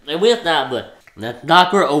interesting. And we establish that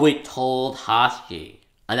Sakura always told Hashi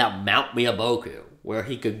about Mount Miyaboku, where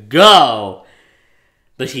he could go,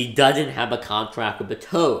 but he doesn't have a contract with the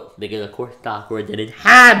Toad, because of course Sakura didn't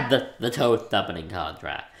have the Toad summoning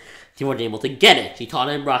contract. She wasn't able to get it. She taught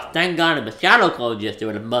him Rasengan and the Shadow Clone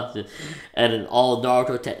Jutsu and all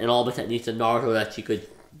Naruto and all the techniques of Naruto that she could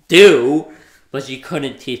do, but she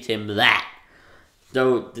couldn't teach him that.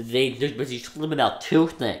 So but she told him about two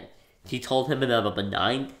things. She told him about the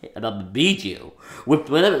Biju.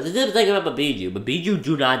 This is the thing about the Biju. The Biju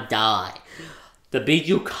do not die. The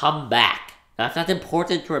Biju come back. That's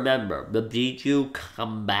important to remember. The Biju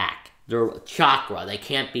come back. They're chakra. They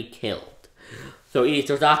can't be killed. So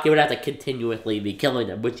Sasuke would have to continuously be killing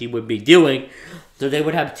them, which he would be doing. So they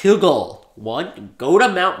would have two goals. One, go to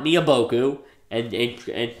Mount Miyaboku and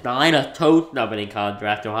sign a Toad summoning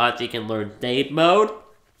contract so Hachi can learn save mode.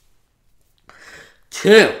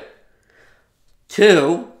 Two,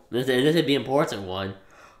 this is the important one,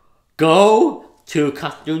 go to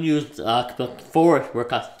Kastunyu's forest where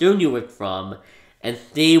Kastunyu is from and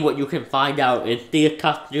see what you can find out and see if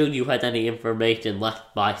Kastunyu has any information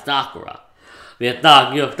left by Sakura.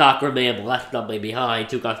 Because Sakura may have left something behind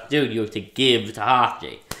to Kastunyu to give to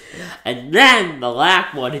Hashi. And then the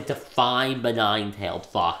last one is to find the nine-tailed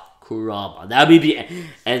fox, Kurama. That would be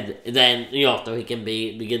and then, so he can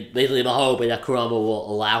basically the hope is that Kurama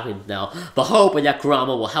will allow him now. The hope is that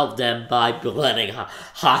Kurama will help them by letting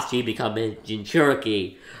Hashi become his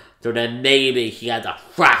Jinchuriki. So then maybe he has a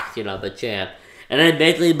fraction of a chance. And then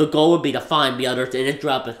basically the goal would be to find the other, and then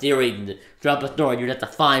drop a story, you have to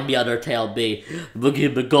find the other tail B.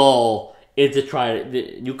 The goal is to try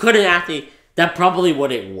to, you couldn't actually, that probably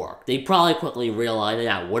wouldn't work. They probably quickly realized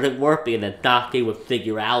that wouldn't work, because then Sasuke would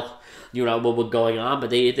figure out, what was going on, but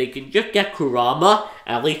they could just get Kurama,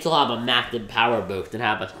 at least he'll have a massive power boost and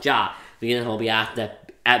have a shot, because then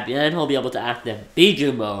he'll be able to activate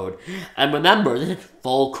Biju mode. And remember, this is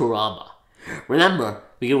full Kurama. Remember,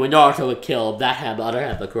 because when Naruto would kill that half, the other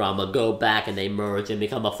half of Kurama, go back and they merge and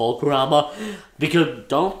become a full Kurama. Because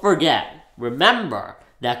don't forget, remember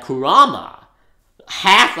that Kurama,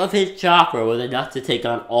 half of his chakra was enough to take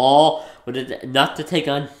on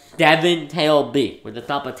Seven-tailed beast, with the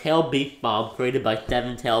top of tail beast bomb created by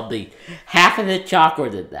seven-tailed beast. Half of the chakra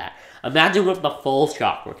did that. Imagine what the full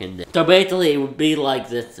chakra can do. So basically, it would be like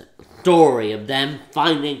this story of them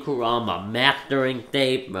finding Kurama, mastering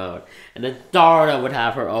safe mode, and then Naruto would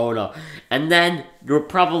have her Ono. And then you're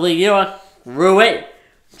probably, screw it,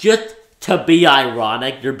 just to be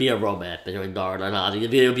ironic, there'd be a romance between Naruto and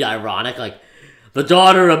Ozzy. It would be ironic, like, the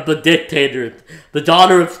daughter of the dictator, the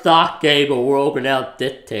daughter of Sasuke, a world-renowned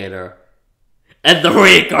dictator, and the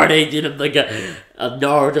reincarnation of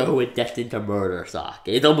Naruto who is destined to murder Sasuke.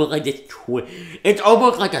 It's almost like this it's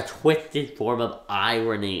almost like a twisted form of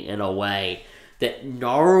irony in a way that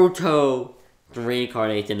Naruto's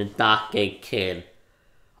reincarnation and Sasuke Kid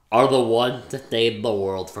are the ones to save the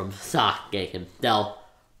world from Sasuke himself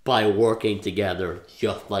by working together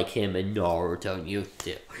just like him and Naruto used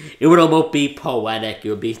to. It would almost be poetic, it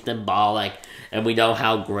would be symbolic, and we know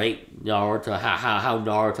how great Naruto, how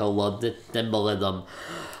Naruto loves its symbolism.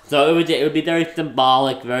 So it would be very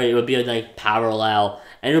symbolic, it would be a nice parallel,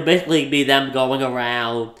 and it would basically be them going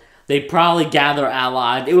around. They'd probably gather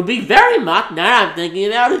allies. It would be very much, now that I'm thinking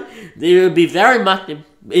about it, it would be very much,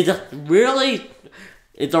 it's a really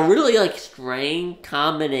like strange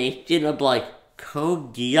combination of like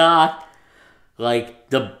Code Geass, like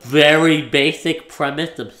the very basic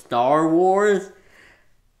premise of Star Wars,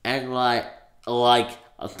 and like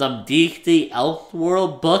some DC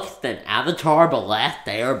Elseworld books and Avatar: The Last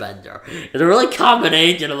Airbender. It's a really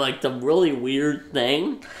combination of like some really weird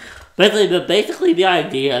things. Basically the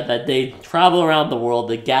idea that they travel around the world,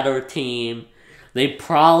 they gather a team, they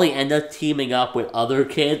probably end up teaming up with other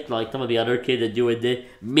kids, like some of the other kids that do it.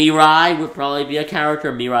 Mirai would probably be a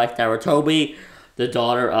character, Mirai Sarutobi, the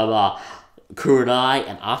daughter of Kurenai,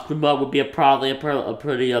 and Asuma would be probably a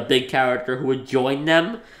pretty big character who would join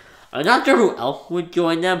them. I'm not sure who else would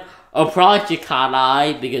join them. Probably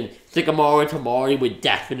Shikadai, because Shikamaru and Tamari would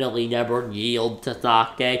definitely never yield to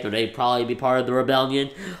Sasuke, so they'd probably be part of the rebellion.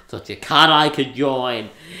 So Shikadai could join,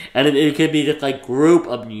 and it could be this like group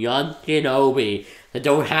of young shinobi that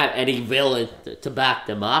don't have any villains to back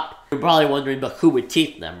them up. You're probably wondering, but who would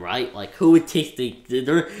teach them, right? Like, who would teach right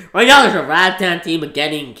now there's a Ragtime team of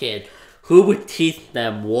Genin kids. Who would teach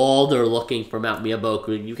them while they're looking for Mount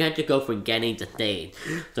Miyaboku? You can't just go from Genin to Stage.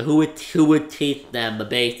 So who would teach them the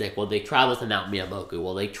basic? Well, they travel to Mount Miyaboku.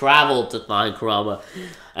 Well, they travel to find Kurama.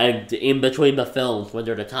 And in between the films, when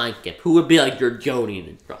they're the time skip, who would be like your Jonin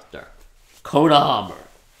instructor? Konohamaru.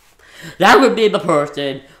 That would be the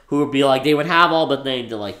person who would be like, they would have all the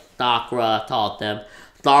things that like Sakura taught them.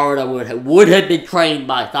 Naruto would have been trained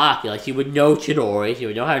by Sasuke. Like, she would know Chidori, she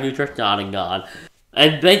would know how to use her Sharingan.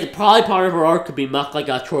 And probably part of her arc could be much like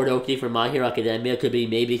a Todoroki from My Hero Academia. Could be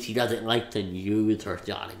maybe she doesn't like to use her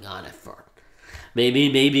Sharingan at first.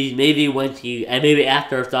 Maybe when she, and maybe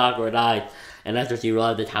after Sakura dies, and after she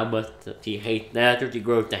realizes how much she hates, after she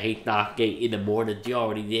grows to hate Sasuke even more than she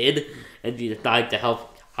already did, and she decides to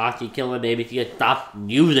help Hashi kill him, maybe she has stopped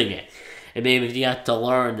using it. And maybe she has to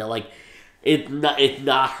learn that, like, it's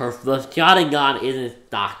not her, the Sharingan isn't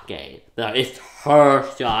Sasuke. It's her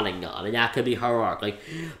Sharingan, and that could be her arc. Like,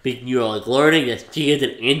 like learning that she is an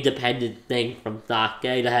independent thing from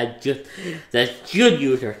Sasuke that should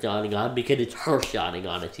use her Sharingan because it's her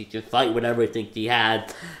Sharingan, and she should fight with everything she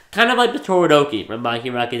had. Kind of like the Todoroki from My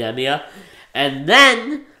Hero Academia. And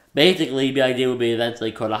then, basically, the idea would be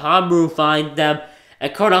eventually Konohamaru finds them,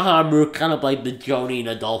 and Konohamaru kind of like the Jonin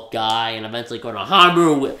adult guy, and eventually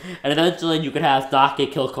you could have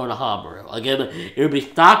Sasuke kill Konohamaru. Again, it would be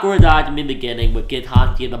Sakura died in the beginning, would give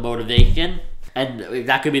Hachi the motivation, and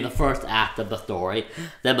that could be the first act of the story.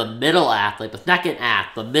 Then the middle act, like the second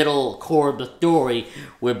act, the middle core of the story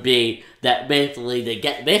would be that basically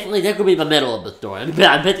that could be the middle of the story.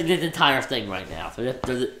 I'm pitching this entire thing right now, so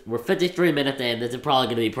we're 53 minutes in, this is probably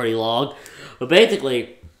going to be pretty long, but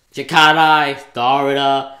basically, Shikadai,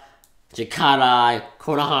 Naruto,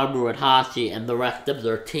 Konohamaru, and Hashi, and the rest of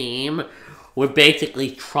their team would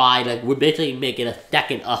basically make it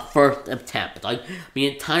a first attempt. Like, the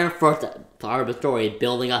entire first part of the story is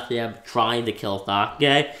building up to them trying to kill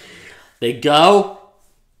Sasuke. They go,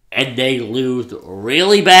 and they lose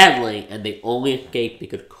really badly, and they only escape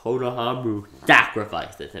because Konohamaru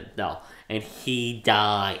sacrifices himself, and he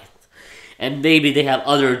dies. And maybe they have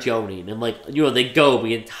other Jonin, and they go,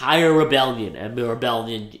 the entire rebellion, and the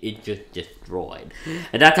rebellion is just destroyed.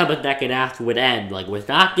 And that's how the second act would end, with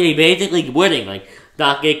Sasuke basically winning,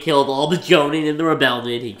 Sasuke killed all the Jonin in the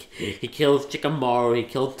rebellion, he kills Shikamaru, he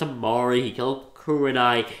kills Tamari, he kills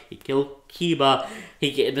Kurenai, he killed Kiba,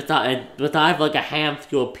 besides like a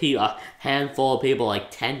handful of people,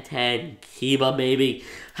 like Tenten, Kiba maybe,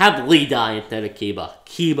 have Lee die instead of Kiba.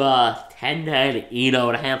 Kiba, Tenten, Ino,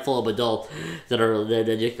 and a handful of adults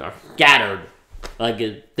that just are scattered. Like,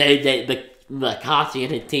 the Kashi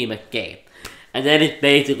and his team escape. And then it's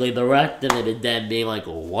basically the rest of it is them being like,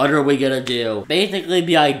 what are we gonna do? Basically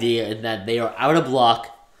the idea is that they are out of luck,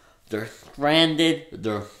 they're stranded,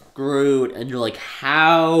 they're screwed, and they're like,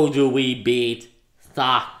 how do we beat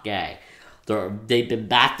Sasuke? They've been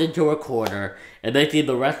backed into a corner, and basically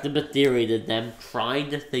the rest of the series is them trying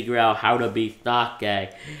to figure out how to beat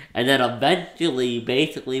Sasuke. And then eventually,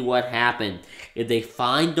 basically what happened is they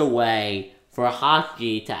find a way for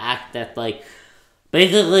Hachi to access, like,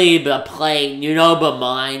 basically the plane, you know, the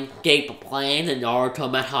Mindscape plane and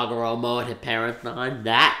Naruto met Hagoromo and his parents on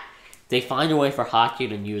that. They find a way for Hachi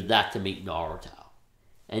to use that to meet Naruto.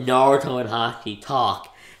 And Naruto and Hachi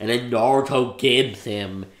talk, and then Naruto gives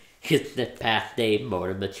him his past Dave mode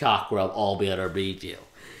and the chakra of all the other Biju.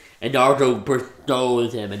 And Naruto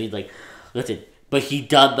bestows him, and he's like, listen, but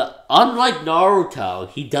unlike Naruto,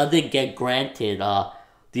 he doesn't get granted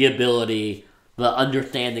the ability, the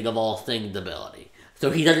understanding of all things ability.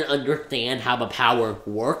 So he doesn't understand how the powers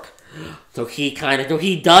work. So he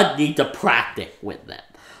does need to practice with them.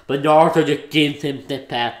 But Naruto just gives him this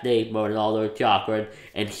past Dave mode and all those chakras,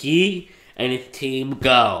 and he and his team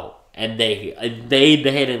go. And they invade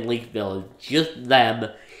the Hidden Leaf Village. Just them.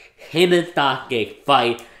 Him and Sasuke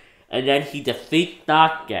fight. And then he defeats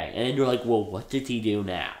Sasuke. And then you're like, well, what does he do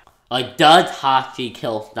now? Like, does Hachi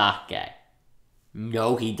kill Sasuke?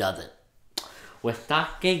 No, he doesn't. What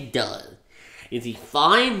Sasuke does is he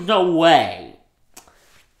finds a way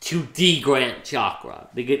to de-grant chakra.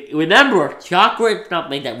 Because, remember, chakra is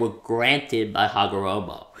something that was granted by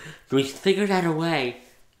Hagoromo. So he's figured out a way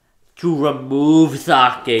to remove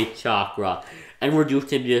Sasuke's chakra and reduce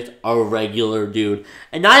him to just a regular dude.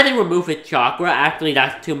 And not even remove his chakra, actually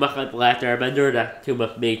that's too much like Last Airbender, that's too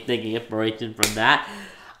much me taking inspiration from that.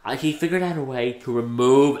 He figured out a way to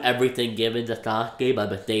remove everything given to Sasuke by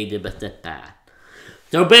the stage of the Sith path.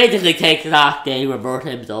 So basically take Sasuke and revert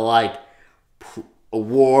him to like a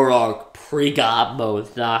warlock pre-god mode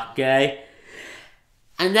Sasuke.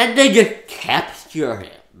 And then they just capture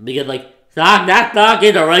him. Because like, that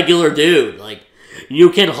Sasuke's a regular dude. Like, you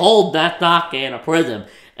can hold that Sasuke in a prison.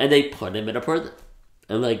 And they put him in a prison.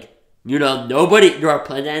 And like, you know, there are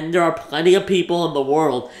plenty of people in the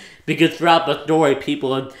world. Because throughout the story,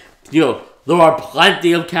 there are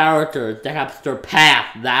plenty of characters that have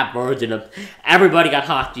surpassed that version of everybody on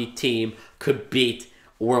Hachi's team could beat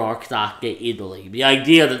Warlock Sasuke easily. The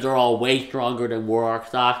idea that they're all way stronger than Warlock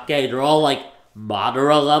Sasuke, they're all like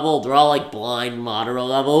Madara level, they're all like blind Madara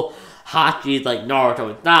level. Hachi's like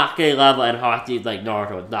Naruto and Sasuke level, and Hachi's like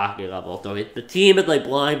Naruto and Sasuke level. So the team is like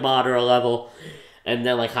blind Madara level, and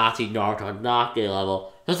then like Hachi's Naruto and Sasuke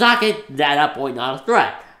level. So Sasuke, at that point, not a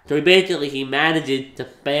threat. So he manages to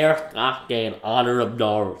spare Sasuke in honor of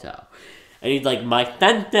Naruto. And he's like, my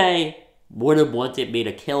sensei would have wanted me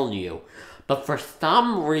to kill you. But for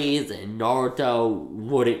some reason, Naruto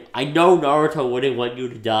wouldn't want you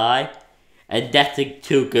to die. And that's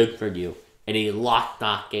too good for you. And he locked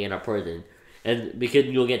Sasuke in a prison. And because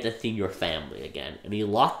you'll get to see your family again. And he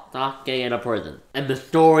locked Sasuke in a prison. And the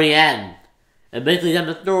story ends. And basically then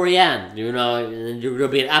the story ends, you know, and there'll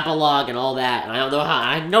be an epilogue and all that, and I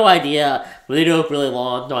have no idea, but they do it really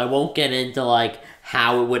long, so I won't get into, like,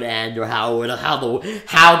 how it would end, or how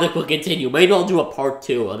this would continue. Maybe I'll do a part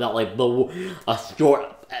 2 about, like, a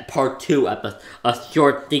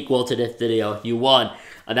short sequel to this video, if you want,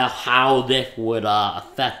 about how this would,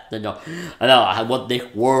 affect about what this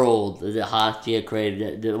world that Hachi had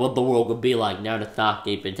created, what the world would be like now that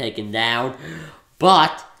Sasuke's been taken down,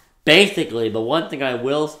 but basically, the one thing I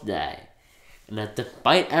will say, and that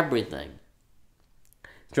despite everything,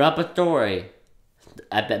 throughout the story,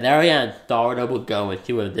 at the very end, Naruto would go and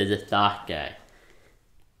she would visit Sasuke.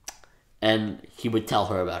 And he would tell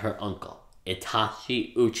her about her uncle,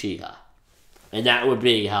 Itachi Uchiha. And that would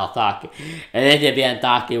be how Sasuke, and then at the end,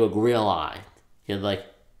 Sasuke would realize, he was like,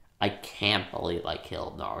 I can't believe I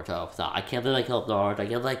killed Naruto. So I can't believe I killed Naruto. I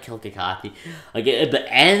can't believe I killed Kakashi. Like, at the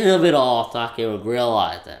end of it all, Sasuke would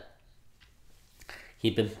realize it.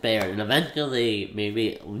 He'd been spared. And eventually,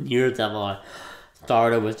 maybe years down the line,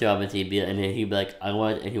 Naruto was job and he'd be like,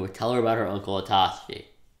 and he would tell her about her uncle Itachi.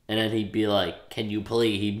 And then he'd be like, can you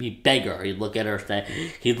please? He'd beg her. He'd look at her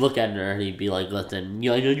and he'd be like, listen,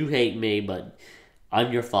 I know you hate me, but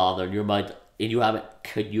I'm your father, and you're my, and you haven't,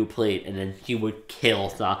 could you please? And then she would kill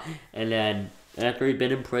Sasuke. And then, after he'd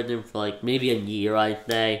been in prison for like, maybe a year, I'd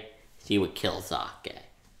say, she would kill Sasuke.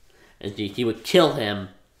 And she would kill him,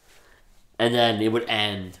 and then it would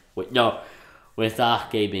end with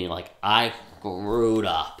Sasuke being like, I screwed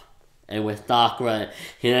up. And with Sakura,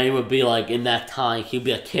 he would be like, in that time, he'd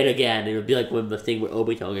be a kid again. It would be like when the thing with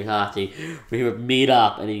Obito and Kakashi, where he would meet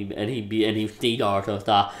up and he'd see Naruto,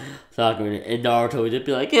 Sakura, and Naruto would just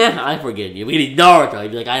be like, yeah, I forgive you. He'd be Naruto.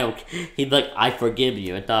 He'd be like, I forgive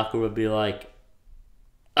you. And Sakura would be like,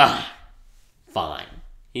 fine.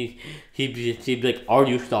 He'd be like, are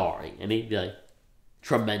you sorry? And he'd be like,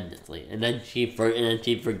 tremendously. And then she'd forget, and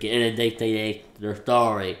then they say they're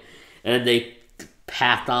sorry. And then they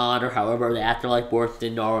pass on, or however the afterlife works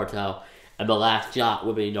in Naruto, and the last shot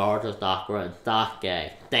would be Naruto, Sakura, and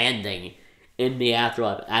Sasuke standing in the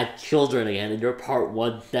afterlife as children again in their part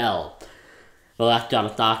 1 cell. The last shot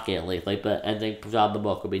of Sasuke, at least, like the ending shot of the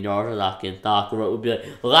book would be Naruto, Sasuke, and Sakura. It would be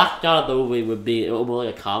like, the last shot of the movie would be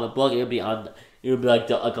like a comic book. It would be like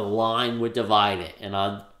a line would divide it, and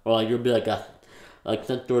it would be like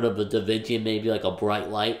some sort of a division, maybe like a bright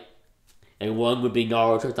light. And one would be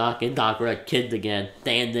Naruto, Sasuke, and Sakura, kids again,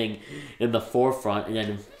 standing in the forefront, and then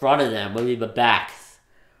in front of them would be the backs.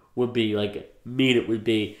 Would be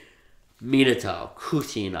Minato,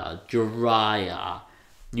 Kushina, Jiraiya,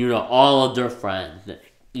 all of their friends.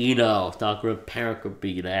 Sakura's parent would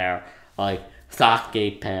be there, like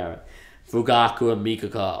Sasuke's parent, Fugaku and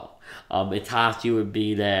Mikako. Itachi would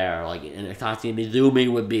be there, and Itachi and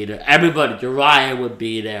Izumi would be there. Everybody, Jiraiya would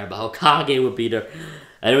be there, the Hokage would be there.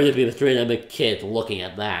 And it would just be the 3 of them kids looking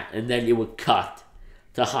at that. And then it would cut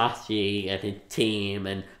to Hashi and his team,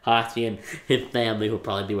 and Hashi and his family would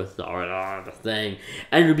probably be with the thing.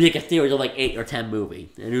 And it would be like a series of 8 or 10 movies.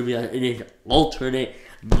 And it would be an alternate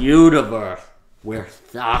universe where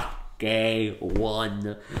Sasuke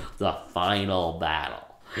won the final battle.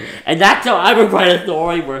 And that's how I would write a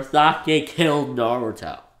story where Sasuke killed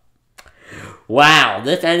Naruto. Wow,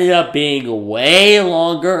 this ended up being way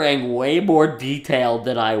longer and way more detailed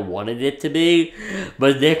than I wanted it to be,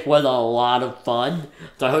 but this was a lot of fun.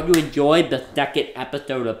 So I hope you enjoyed the second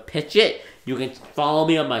episode of Pitch It. You can follow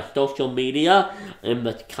me on my social media in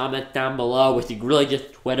the comments down below, which is really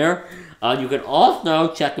just Twitter. You can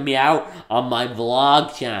also check me out on my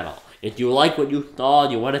vlog channel. If you like what you saw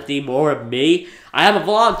and you want to see more of me, I have a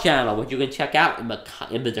vlog channel which you can check out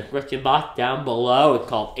in the description box down below. It's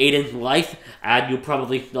called Aiden's Life, and you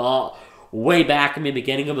probably saw way back in the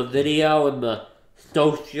beginning of a video in the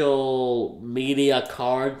social media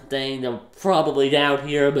card thing. They're probably down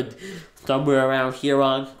here, but somewhere around here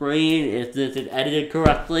on screen if this is edited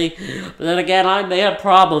correctly. But then again, I may have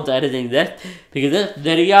problems editing this, because this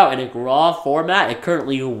video in its raw format is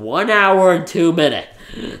currently 1 hour and 2 minutes.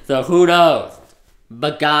 So who knows?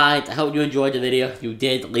 But guys, I hope you enjoyed the video. If you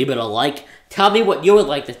did, leave it a like. Tell me what you would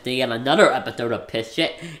like to see in another episode of Pitch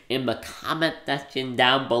It in the comment section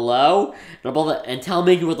down below. And tell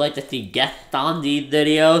me if you would like to see guests on these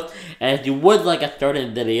videos. And if you would like a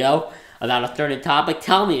certain video about a certain topic,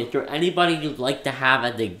 tell me, is there anybody you'd like to have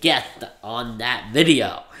as a guest on that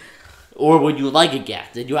video? Or would you like a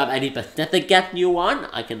guest? Did you have any specific guests you want?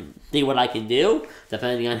 I can see what I can do,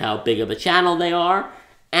 depending on how big of a channel they are.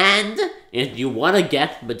 And if you want a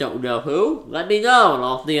guest but don't know who, let me know and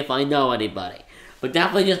I'll see if I know anybody. But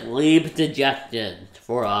definitely just leave suggestions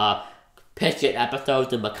for Pitch It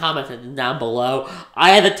episodes in the comments down below.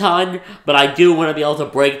 I have a ton, but I do want to be able to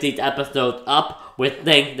break these episodes up with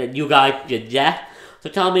things that you guys suggest. So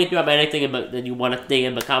tell me if you have anything that you want to see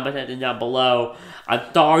in the comment section down below.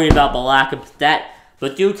 I'm sorry about the lack of set,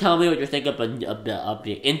 but do tell me what you think of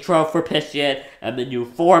the intro for Pitch It and the new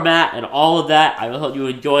format and all of that. I hope you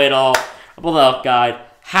enjoy it all. Well, guys,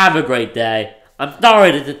 have a great day. I'm sorry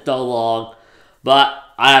this is so long, but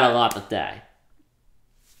I had a lot to say.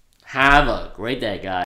 Have a great day, guys.